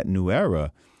into that new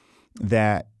era,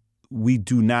 that we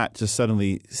do not just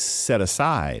suddenly set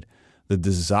aside the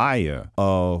desire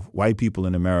of white people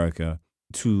in America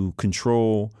to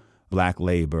control black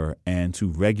labor and to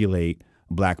regulate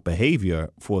black behavior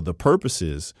for the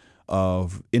purposes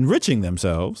of enriching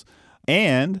themselves.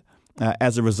 And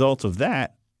as a result of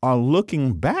that, are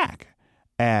looking back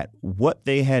at what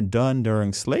they had done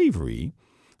during slavery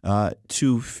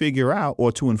to figure out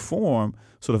or to inform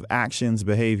sort of actions,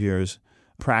 behaviors,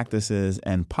 practices,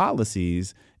 and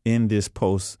policies in this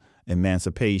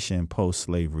post-emancipation,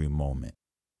 post-slavery moment.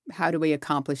 How do we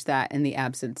accomplish that in the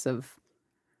absence of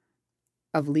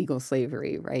legal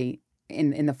slavery, right,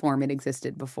 in the form it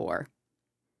existed before?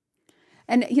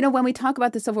 And, when we talk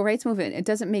about the civil rights movement, it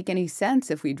doesn't make any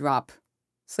sense if we drop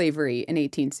slavery in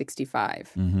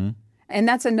 1865. Mm-hmm. And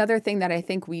that's another thing that I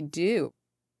think we do.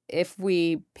 If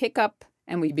we pick up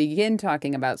and we begin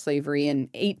talking about slavery in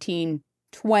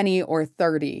 1820 or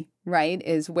 30, right,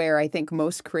 is where I think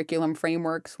most curriculum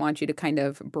frameworks want you to kind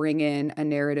of bring in a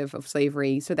narrative of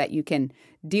slavery so that you can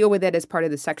deal with it as part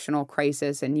of the sectional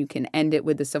crisis and you can end it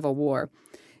with the Civil War.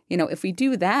 If we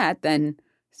do that, then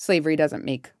slavery doesn't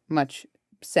make much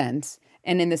sense.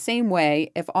 And in the same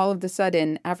way, if all of a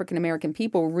sudden African American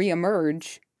people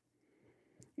reemerge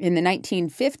in the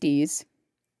 1950s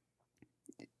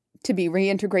to be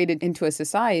reintegrated into a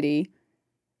society,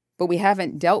 but we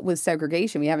haven't dealt with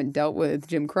segregation, we haven't dealt with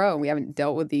Jim Crow, we haven't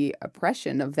dealt with the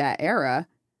oppression of that era,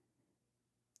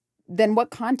 then what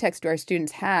context do our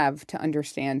students have to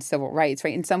understand civil rights,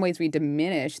 right? In some ways, we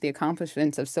diminish the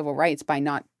accomplishments of civil rights by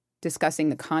not discussing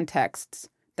the contexts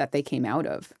that they came out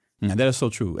of. And that is so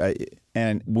true.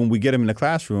 And when we get them in the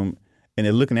classroom and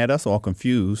they're looking at us all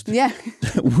confused, yeah,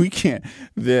 we can't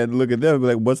then look at them and be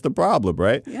like, what's the problem,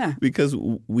 right? Yeah. Because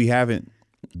we haven't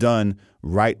done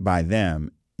right by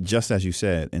them, just as you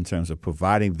said, in terms of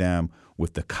providing them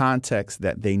with the context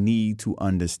that they need to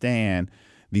understand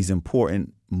these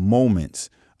important moments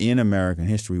in American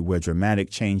history where dramatic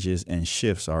changes and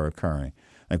shifts are occurring.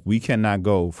 Like, we cannot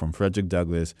go from Frederick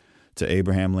Douglass to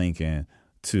Abraham Lincoln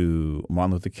to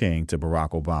Martin Luther King to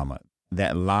Barack Obama.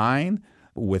 That line,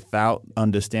 without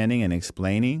understanding and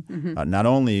explaining not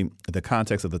only the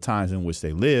context of the times in which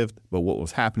they lived, but what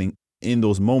was happening in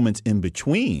those moments in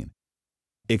between,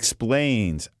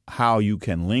 explains how you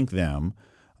can link them.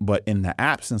 But in the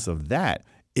absence of that,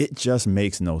 it just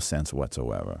makes no sense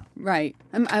whatsoever. Right.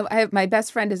 I have my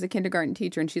best friend is a kindergarten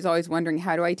teacher, and she's always wondering,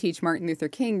 how do I teach Martin Luther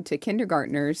King to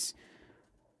kindergartners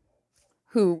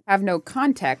who have no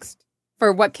context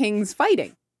for what King's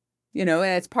fighting? And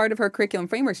it's part of her curriculum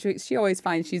framework. She always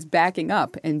finds she's backing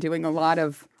up and doing a lot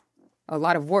of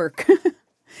work,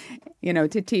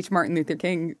 to teach Martin Luther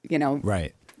King,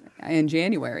 Right. in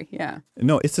January. Yeah.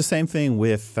 No, it's the same thing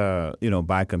with,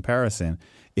 by comparison,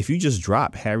 if you just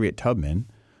drop Harriet Tubman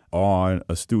on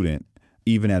a student,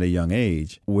 even at a young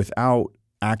age, without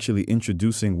actually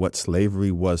introducing what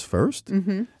slavery was first,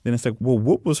 then it's like, well,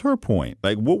 what was her point?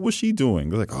 Like, what was she doing?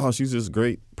 They're like, oh, she's this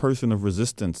great person of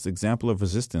resistance, example of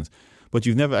resistance. But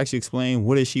you've never actually explained,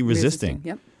 what is she resisting?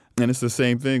 Yep. And it's the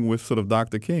same thing with sort of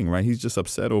Dr. King, right? He's just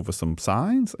upset over some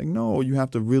signs. Like, no, you have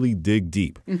to really dig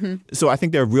deep. So I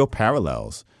think there are real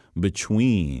parallels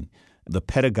between the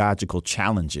pedagogical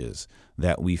challenges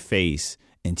that we face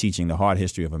in teaching the hard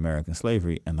history of American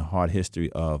slavery and the hard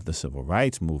history of the civil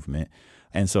rights movement.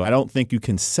 And so I don't think you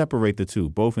can separate the two,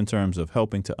 both in terms of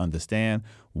helping to understand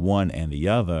one and the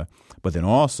other, but then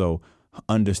also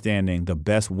understanding the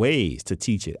best ways to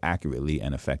teach it accurately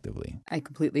and effectively. I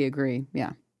completely agree.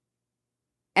 Yeah.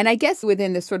 And I guess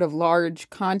within this sort of large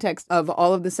context of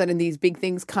all of a sudden these big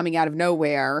things coming out of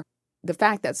nowhere, the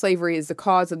fact that slavery is the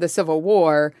cause of the Civil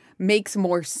War makes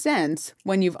more sense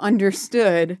when you've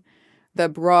understood the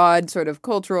broad sort of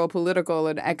cultural, political,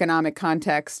 and economic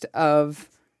context of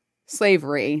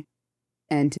slavery.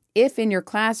 And if in your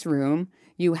classroom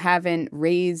you haven't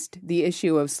raised the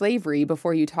issue of slavery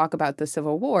before you talk about the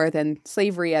Civil War, then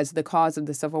slavery as the cause of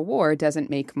the Civil War doesn't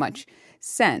make much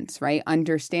sense, right?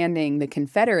 Understanding the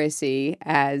Confederacy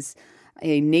as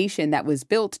a nation that was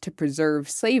built to preserve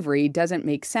slavery doesn't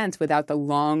make sense without the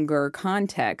longer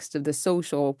context of the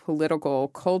social, political,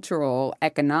 cultural,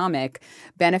 economic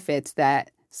benefits that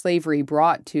slavery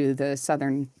brought to the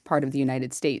southern part of the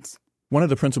United States. One of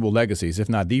the principal legacies, if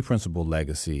not the principal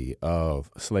legacy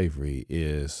of slavery,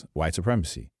 is white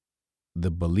supremacy. The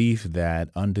belief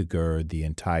that undergirded the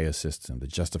entire system, the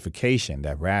justification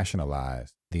that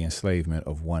rationalized the enslavement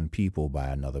of one people by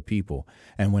another people.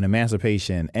 And when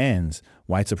emancipation ends,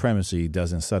 white supremacy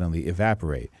doesn't suddenly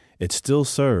evaporate. It still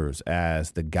serves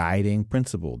as the guiding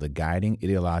principle, the guiding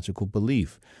ideological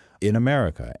belief in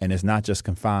America. And it's not just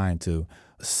confined to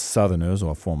Southerners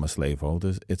or former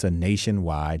slaveholders. It's a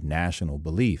nationwide national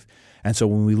belief. And so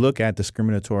when we look at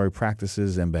discriminatory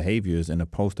practices and behaviors in the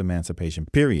post-emancipation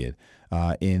period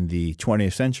in the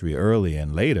 20th century, early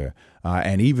and later,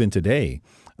 and even today,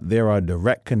 there are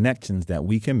direct connections that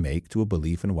we can make to a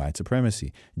belief in white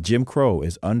supremacy. Jim Crow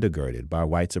is undergirded by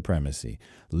white supremacy.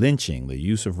 Lynching, the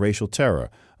use of racial terror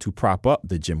to prop up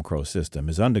the Jim Crow system,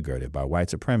 is undergirded by white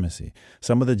supremacy.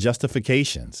 Some of the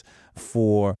justifications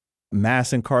for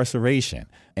mass incarceration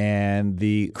and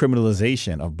the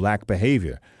criminalization of black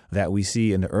behavior that we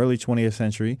see in the early 20th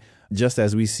century, just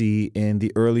as we see in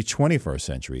the early 21st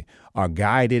century, are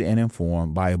guided and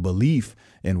informed by a belief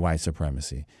in white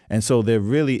supremacy. And so there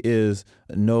really is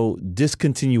no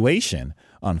discontinuation,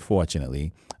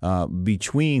 unfortunately,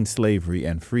 between slavery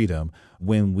and freedom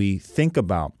when we think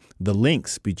about the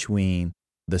links between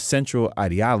the central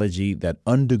ideology that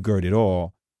undergird it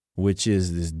all, which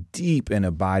is this deep and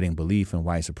abiding belief in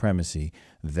white supremacy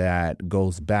that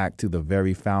goes back to the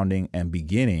very founding and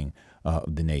beginning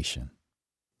of the nation.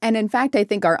 And in fact, I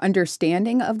think our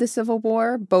understanding of the Civil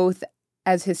War, both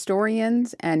as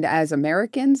historians and as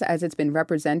Americans, as it's been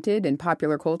represented in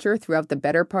popular culture throughout the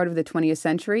better part of the 20th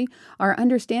century, our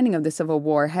understanding of the Civil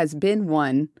War has been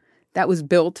one that was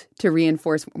built to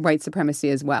reinforce white supremacy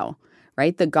as well.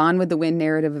 Right? The Gone with the Wind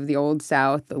narrative of the Old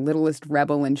South, the Littlest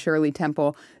Rebel and Shirley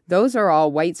Temple, those are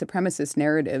all white supremacist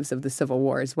narratives of the Civil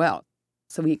War as well.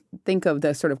 So we think of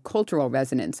the sort of cultural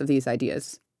resonance of these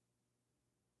ideas.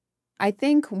 I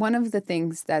think one of the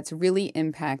things that's really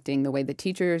impacting the way the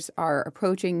teachers are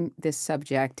approaching this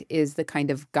subject is the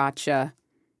kind of gotcha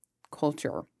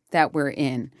culture that we're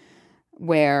in,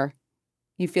 where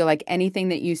you feel like anything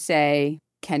that you say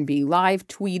can be live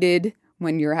tweeted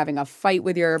when you're having a fight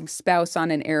with your spouse on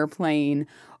an airplane,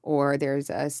 or there's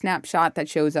a snapshot that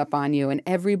shows up on you, and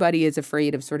everybody is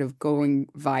afraid of sort of going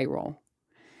viral.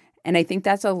 And I think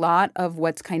that's a lot of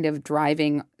what's kind of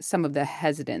driving some of the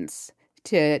hesitance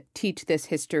to teach this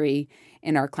history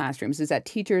in our classrooms, is that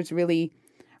teachers really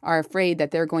are afraid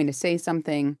that they're going to say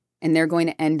something and they're going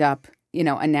to end up,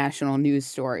 a national news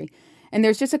story. And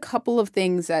there's just a couple of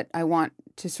things that I want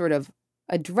to sort of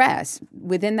address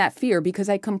within that fear, because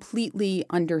I completely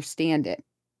understand it.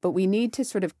 But we need to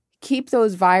sort of keep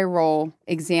those viral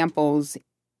examples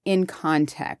in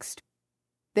context.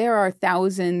 There are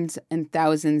thousands and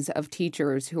thousands of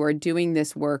teachers who are doing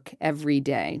this work every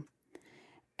day.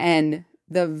 And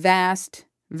the vast,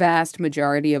 vast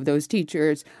majority of those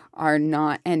teachers are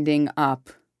not ending up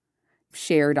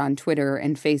shared on Twitter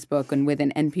and Facebook and with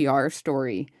an NPR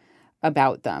story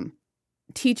about them.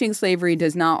 Teaching slavery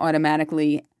does not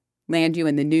automatically land you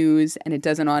in the news, and it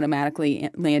doesn't automatically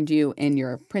land you in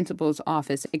your principal's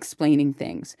office explaining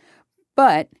things.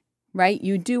 But, right,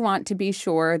 you do want to be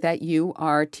sure that you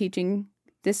are teaching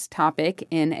this topic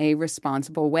in a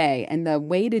responsible way. And the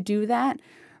way to do that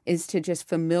is to just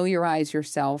familiarize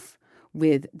yourself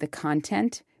with the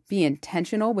content, be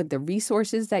intentional with the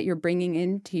resources that you're bringing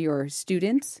into your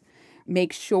students,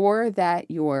 make sure that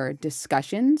your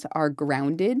discussions are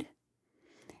grounded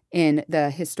in the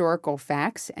historical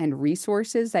facts and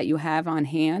resources that you have on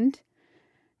hand,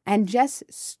 and just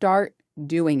start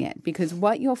doing it. Because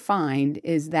what you'll find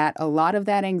is that a lot of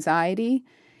that anxiety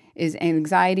is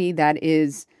anxiety that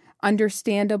is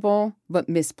understandable but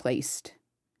misplaced.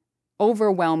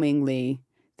 Overwhelmingly,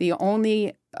 the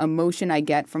only emotion I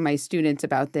get from my students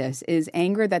about this is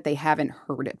anger that they haven't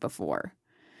heard it before.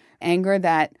 Anger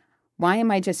that, why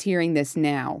am I just hearing this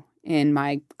now in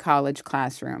my college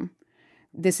classroom?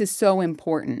 This is so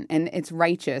important, and it's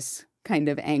righteous kind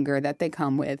of anger that they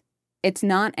come with. It's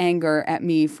not anger at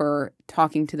me for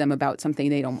talking to them about something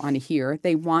they don't want to hear.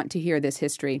 They want to hear this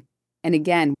history. And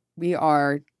again, we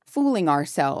are fooling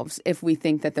ourselves if we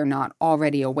think that they're not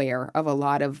already aware of a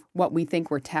lot of what we think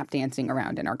we're tap dancing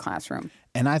around in our classroom.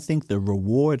 And I think the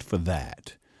reward for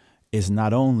that is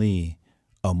not only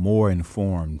a more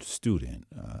informed student,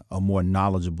 a more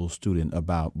knowledgeable student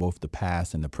about both the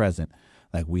past and the present,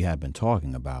 like we have been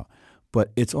talking about,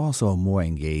 but it's also a more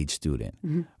engaged student.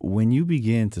 Mm-hmm. When you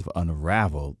begin to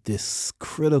unravel this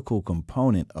critical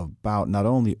component about not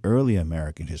only early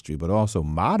American history, but also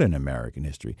modern American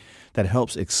history that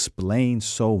helps explain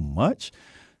so much,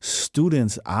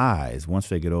 students' eyes, once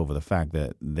they get over the fact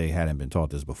that they hadn't been taught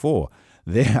this before,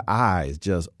 their eyes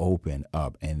just open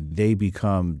up and they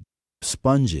become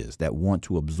sponges that want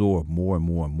to absorb more and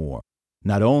more and more.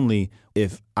 Not only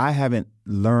if I haven't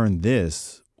learned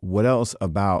this, what else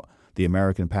about the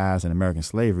American past and American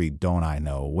slavery don't I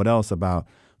know? What else about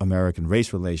American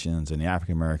race relations and the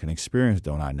African-American experience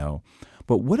don't I know?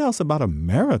 But what else about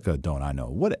America don't I know?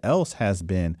 What else has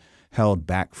been held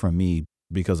back from me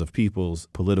because of people's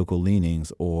political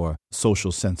leanings or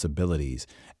social sensibilities?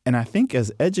 And I think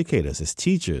as educators, as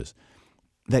teachers,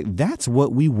 that's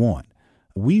what we want.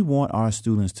 We want our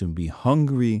students to be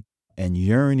hungry and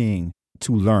yearning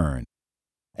to learn.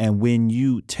 And when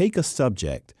you take a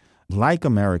subject like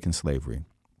American slavery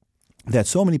that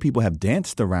so many people have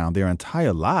danced around their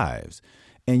entire lives,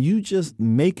 and you just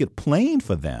make it plain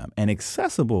for them and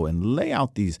accessible and lay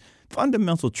out these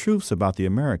fundamental truths about the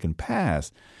American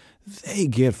past, they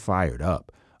get fired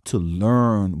up to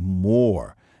learn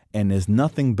more. And there's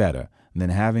nothing better than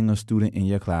having a student in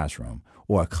your classroom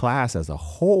or a class as a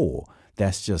whole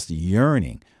that's just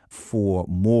yearning for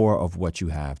more of what you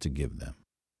have to give them.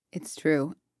 It's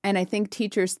true. And I think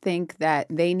teachers think that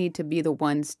they need to be the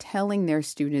ones telling their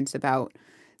students about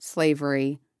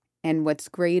slavery. And what's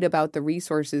great about the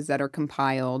resources that are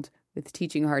compiled with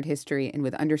Teaching Hard History and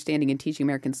with Understanding and Teaching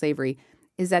American Slavery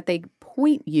is that they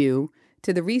point you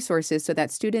to the resources so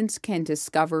that students can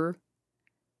discover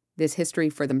this history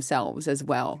for themselves as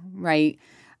well, right?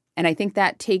 And I think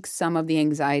that takes some of the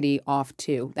anxiety off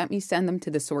too. Let me send them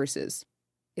to the sources.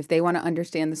 If they want to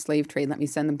understand the slave trade, let me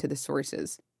send them to the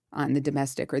sources on the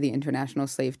domestic or the international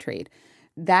slave trade.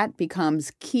 That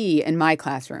becomes key in my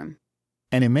classroom.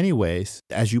 And in many ways,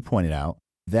 as you pointed out,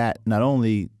 that not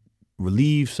only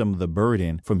relieves some of the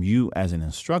burden from you as an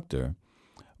instructor,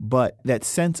 but that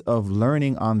sense of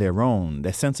learning on their own,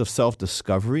 that sense of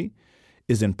self-discovery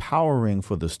is empowering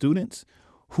for the students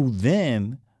who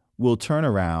then will turn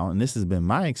around, and this has been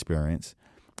my experience,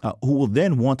 who will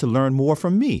then want to learn more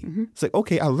from me. Mm-hmm. It's like,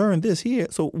 okay, I learned this here.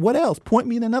 So what else? Point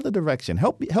me in another direction.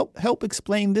 Help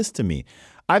explain this to me.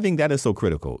 I think that is so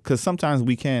critical because sometimes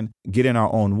we can get in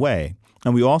our own way.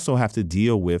 And we also have to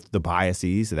deal with the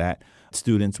biases that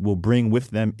students will bring with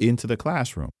them into the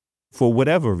classroom for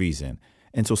whatever reason.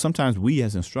 And so sometimes we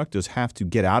as instructors have to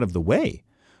get out of the way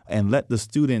and let the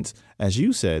students, as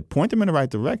you said, point them in the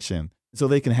right direction so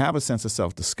they can have a sense of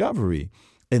self-discovery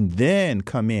and then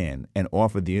come in and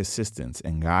offer the assistance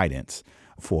and guidance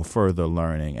for further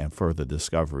learning and further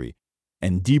discovery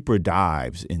and deeper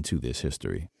dives into this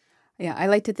history. Yeah, I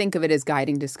like to think of it as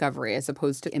guiding discovery as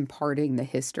opposed to imparting the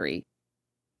history.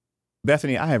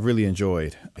 Bethany, I have really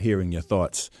enjoyed hearing your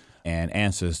thoughts and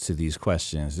answers to these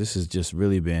questions. This has just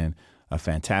really been a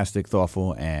fantastic,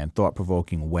 thoughtful, and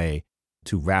thought-provoking way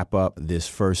to wrap up this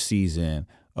first season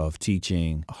of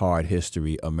Teaching Hard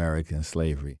History, American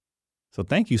Slavery. So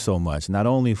thank you so much, not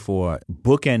only for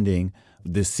bookending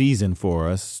this season for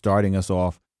us, starting us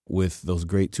off with those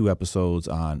great 2 episodes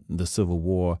on the Civil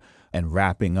War and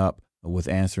wrapping up with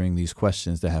answering these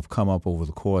questions that have come up over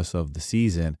the course of the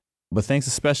season, but thanks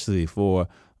especially for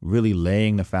really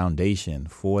laying the foundation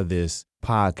for this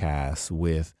podcast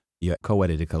with your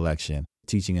co-edited collection,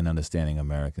 Teaching and Understanding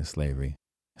American Slavery.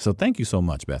 So thank you so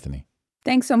much, Bethany.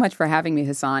 Thanks so much for having me,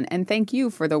 Hassan, and thank you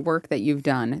for the work that you've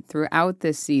done throughout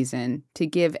this season to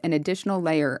give an additional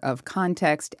layer of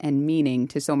context and meaning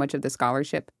to so much of the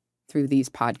scholarship through these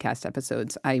podcast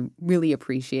episodes. I really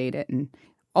appreciate it and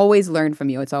always learn from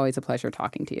you. It's always a pleasure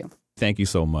talking to you. Thank you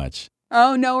so much.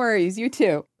 Oh, no worries. You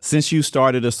too. Since you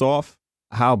started us off,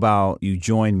 how about you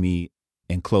join me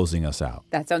in closing us out?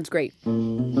 That sounds great.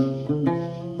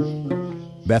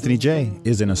 Bethany J.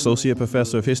 is an associate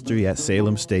professor of history at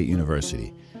Salem State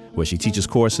University, where she teaches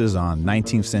courses on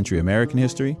 19th century American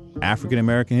history, African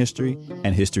American history,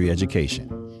 and history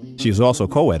education. She is also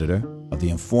co-editor of the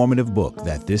informative book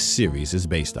that this series is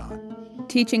based on.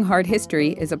 Teaching Hard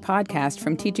History is a podcast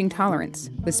from Teaching Tolerance,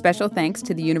 with special thanks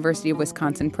to the University of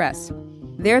Wisconsin Press.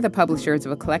 They're the publishers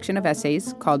of a collection of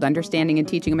essays called Understanding and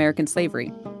Teaching American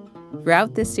Slavery.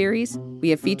 Throughout this series, we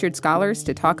have featured scholars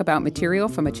to talk about material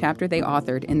from a chapter they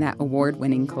authored in that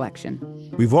award-winning collection.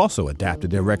 We've also adapted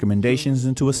their recommendations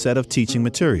into a set of teaching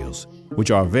materials,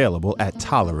 which are available at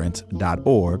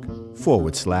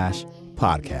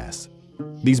tolerance.org/podcasts.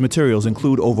 These materials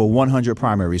include over 100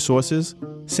 primary sources,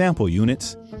 sample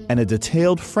units, and a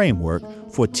detailed framework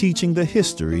for teaching the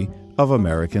history of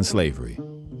American slavery.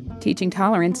 Teaching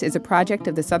Tolerance is a project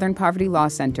of the Southern Poverty Law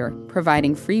Center,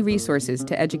 providing free resources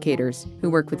to educators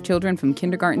who work with children from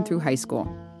kindergarten through high school.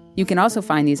 You can also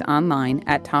find these online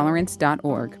at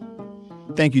tolerance.org.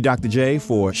 Thank you, Dr. J,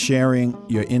 for sharing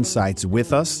your insights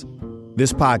with us.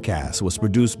 This podcast was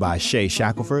produced by Shay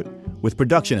Shackelford with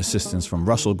production assistance from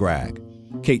Russell Gregg.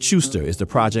 Kate Schuster is the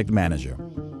project manager.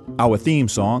 Our theme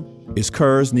song is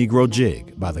Kerr's Negro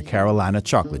Jig by the Carolina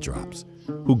Chocolate Drops,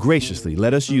 who graciously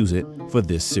let us use it for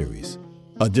this series.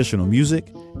 Additional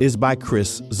music is by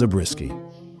Chris Zabriskie.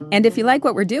 And if you like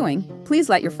what we're doing, please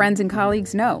let your friends and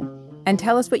colleagues know. And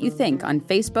tell us what you think on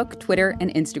Facebook, Twitter,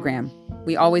 and Instagram.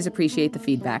 We always appreciate the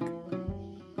feedback.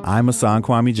 I'm Hassan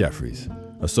Kwame Jeffries,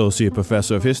 Associate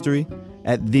Professor of History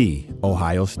at The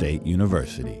Ohio State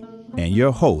University, and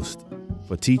your host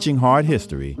for Teaching Hard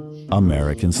History,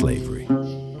 American Slavery.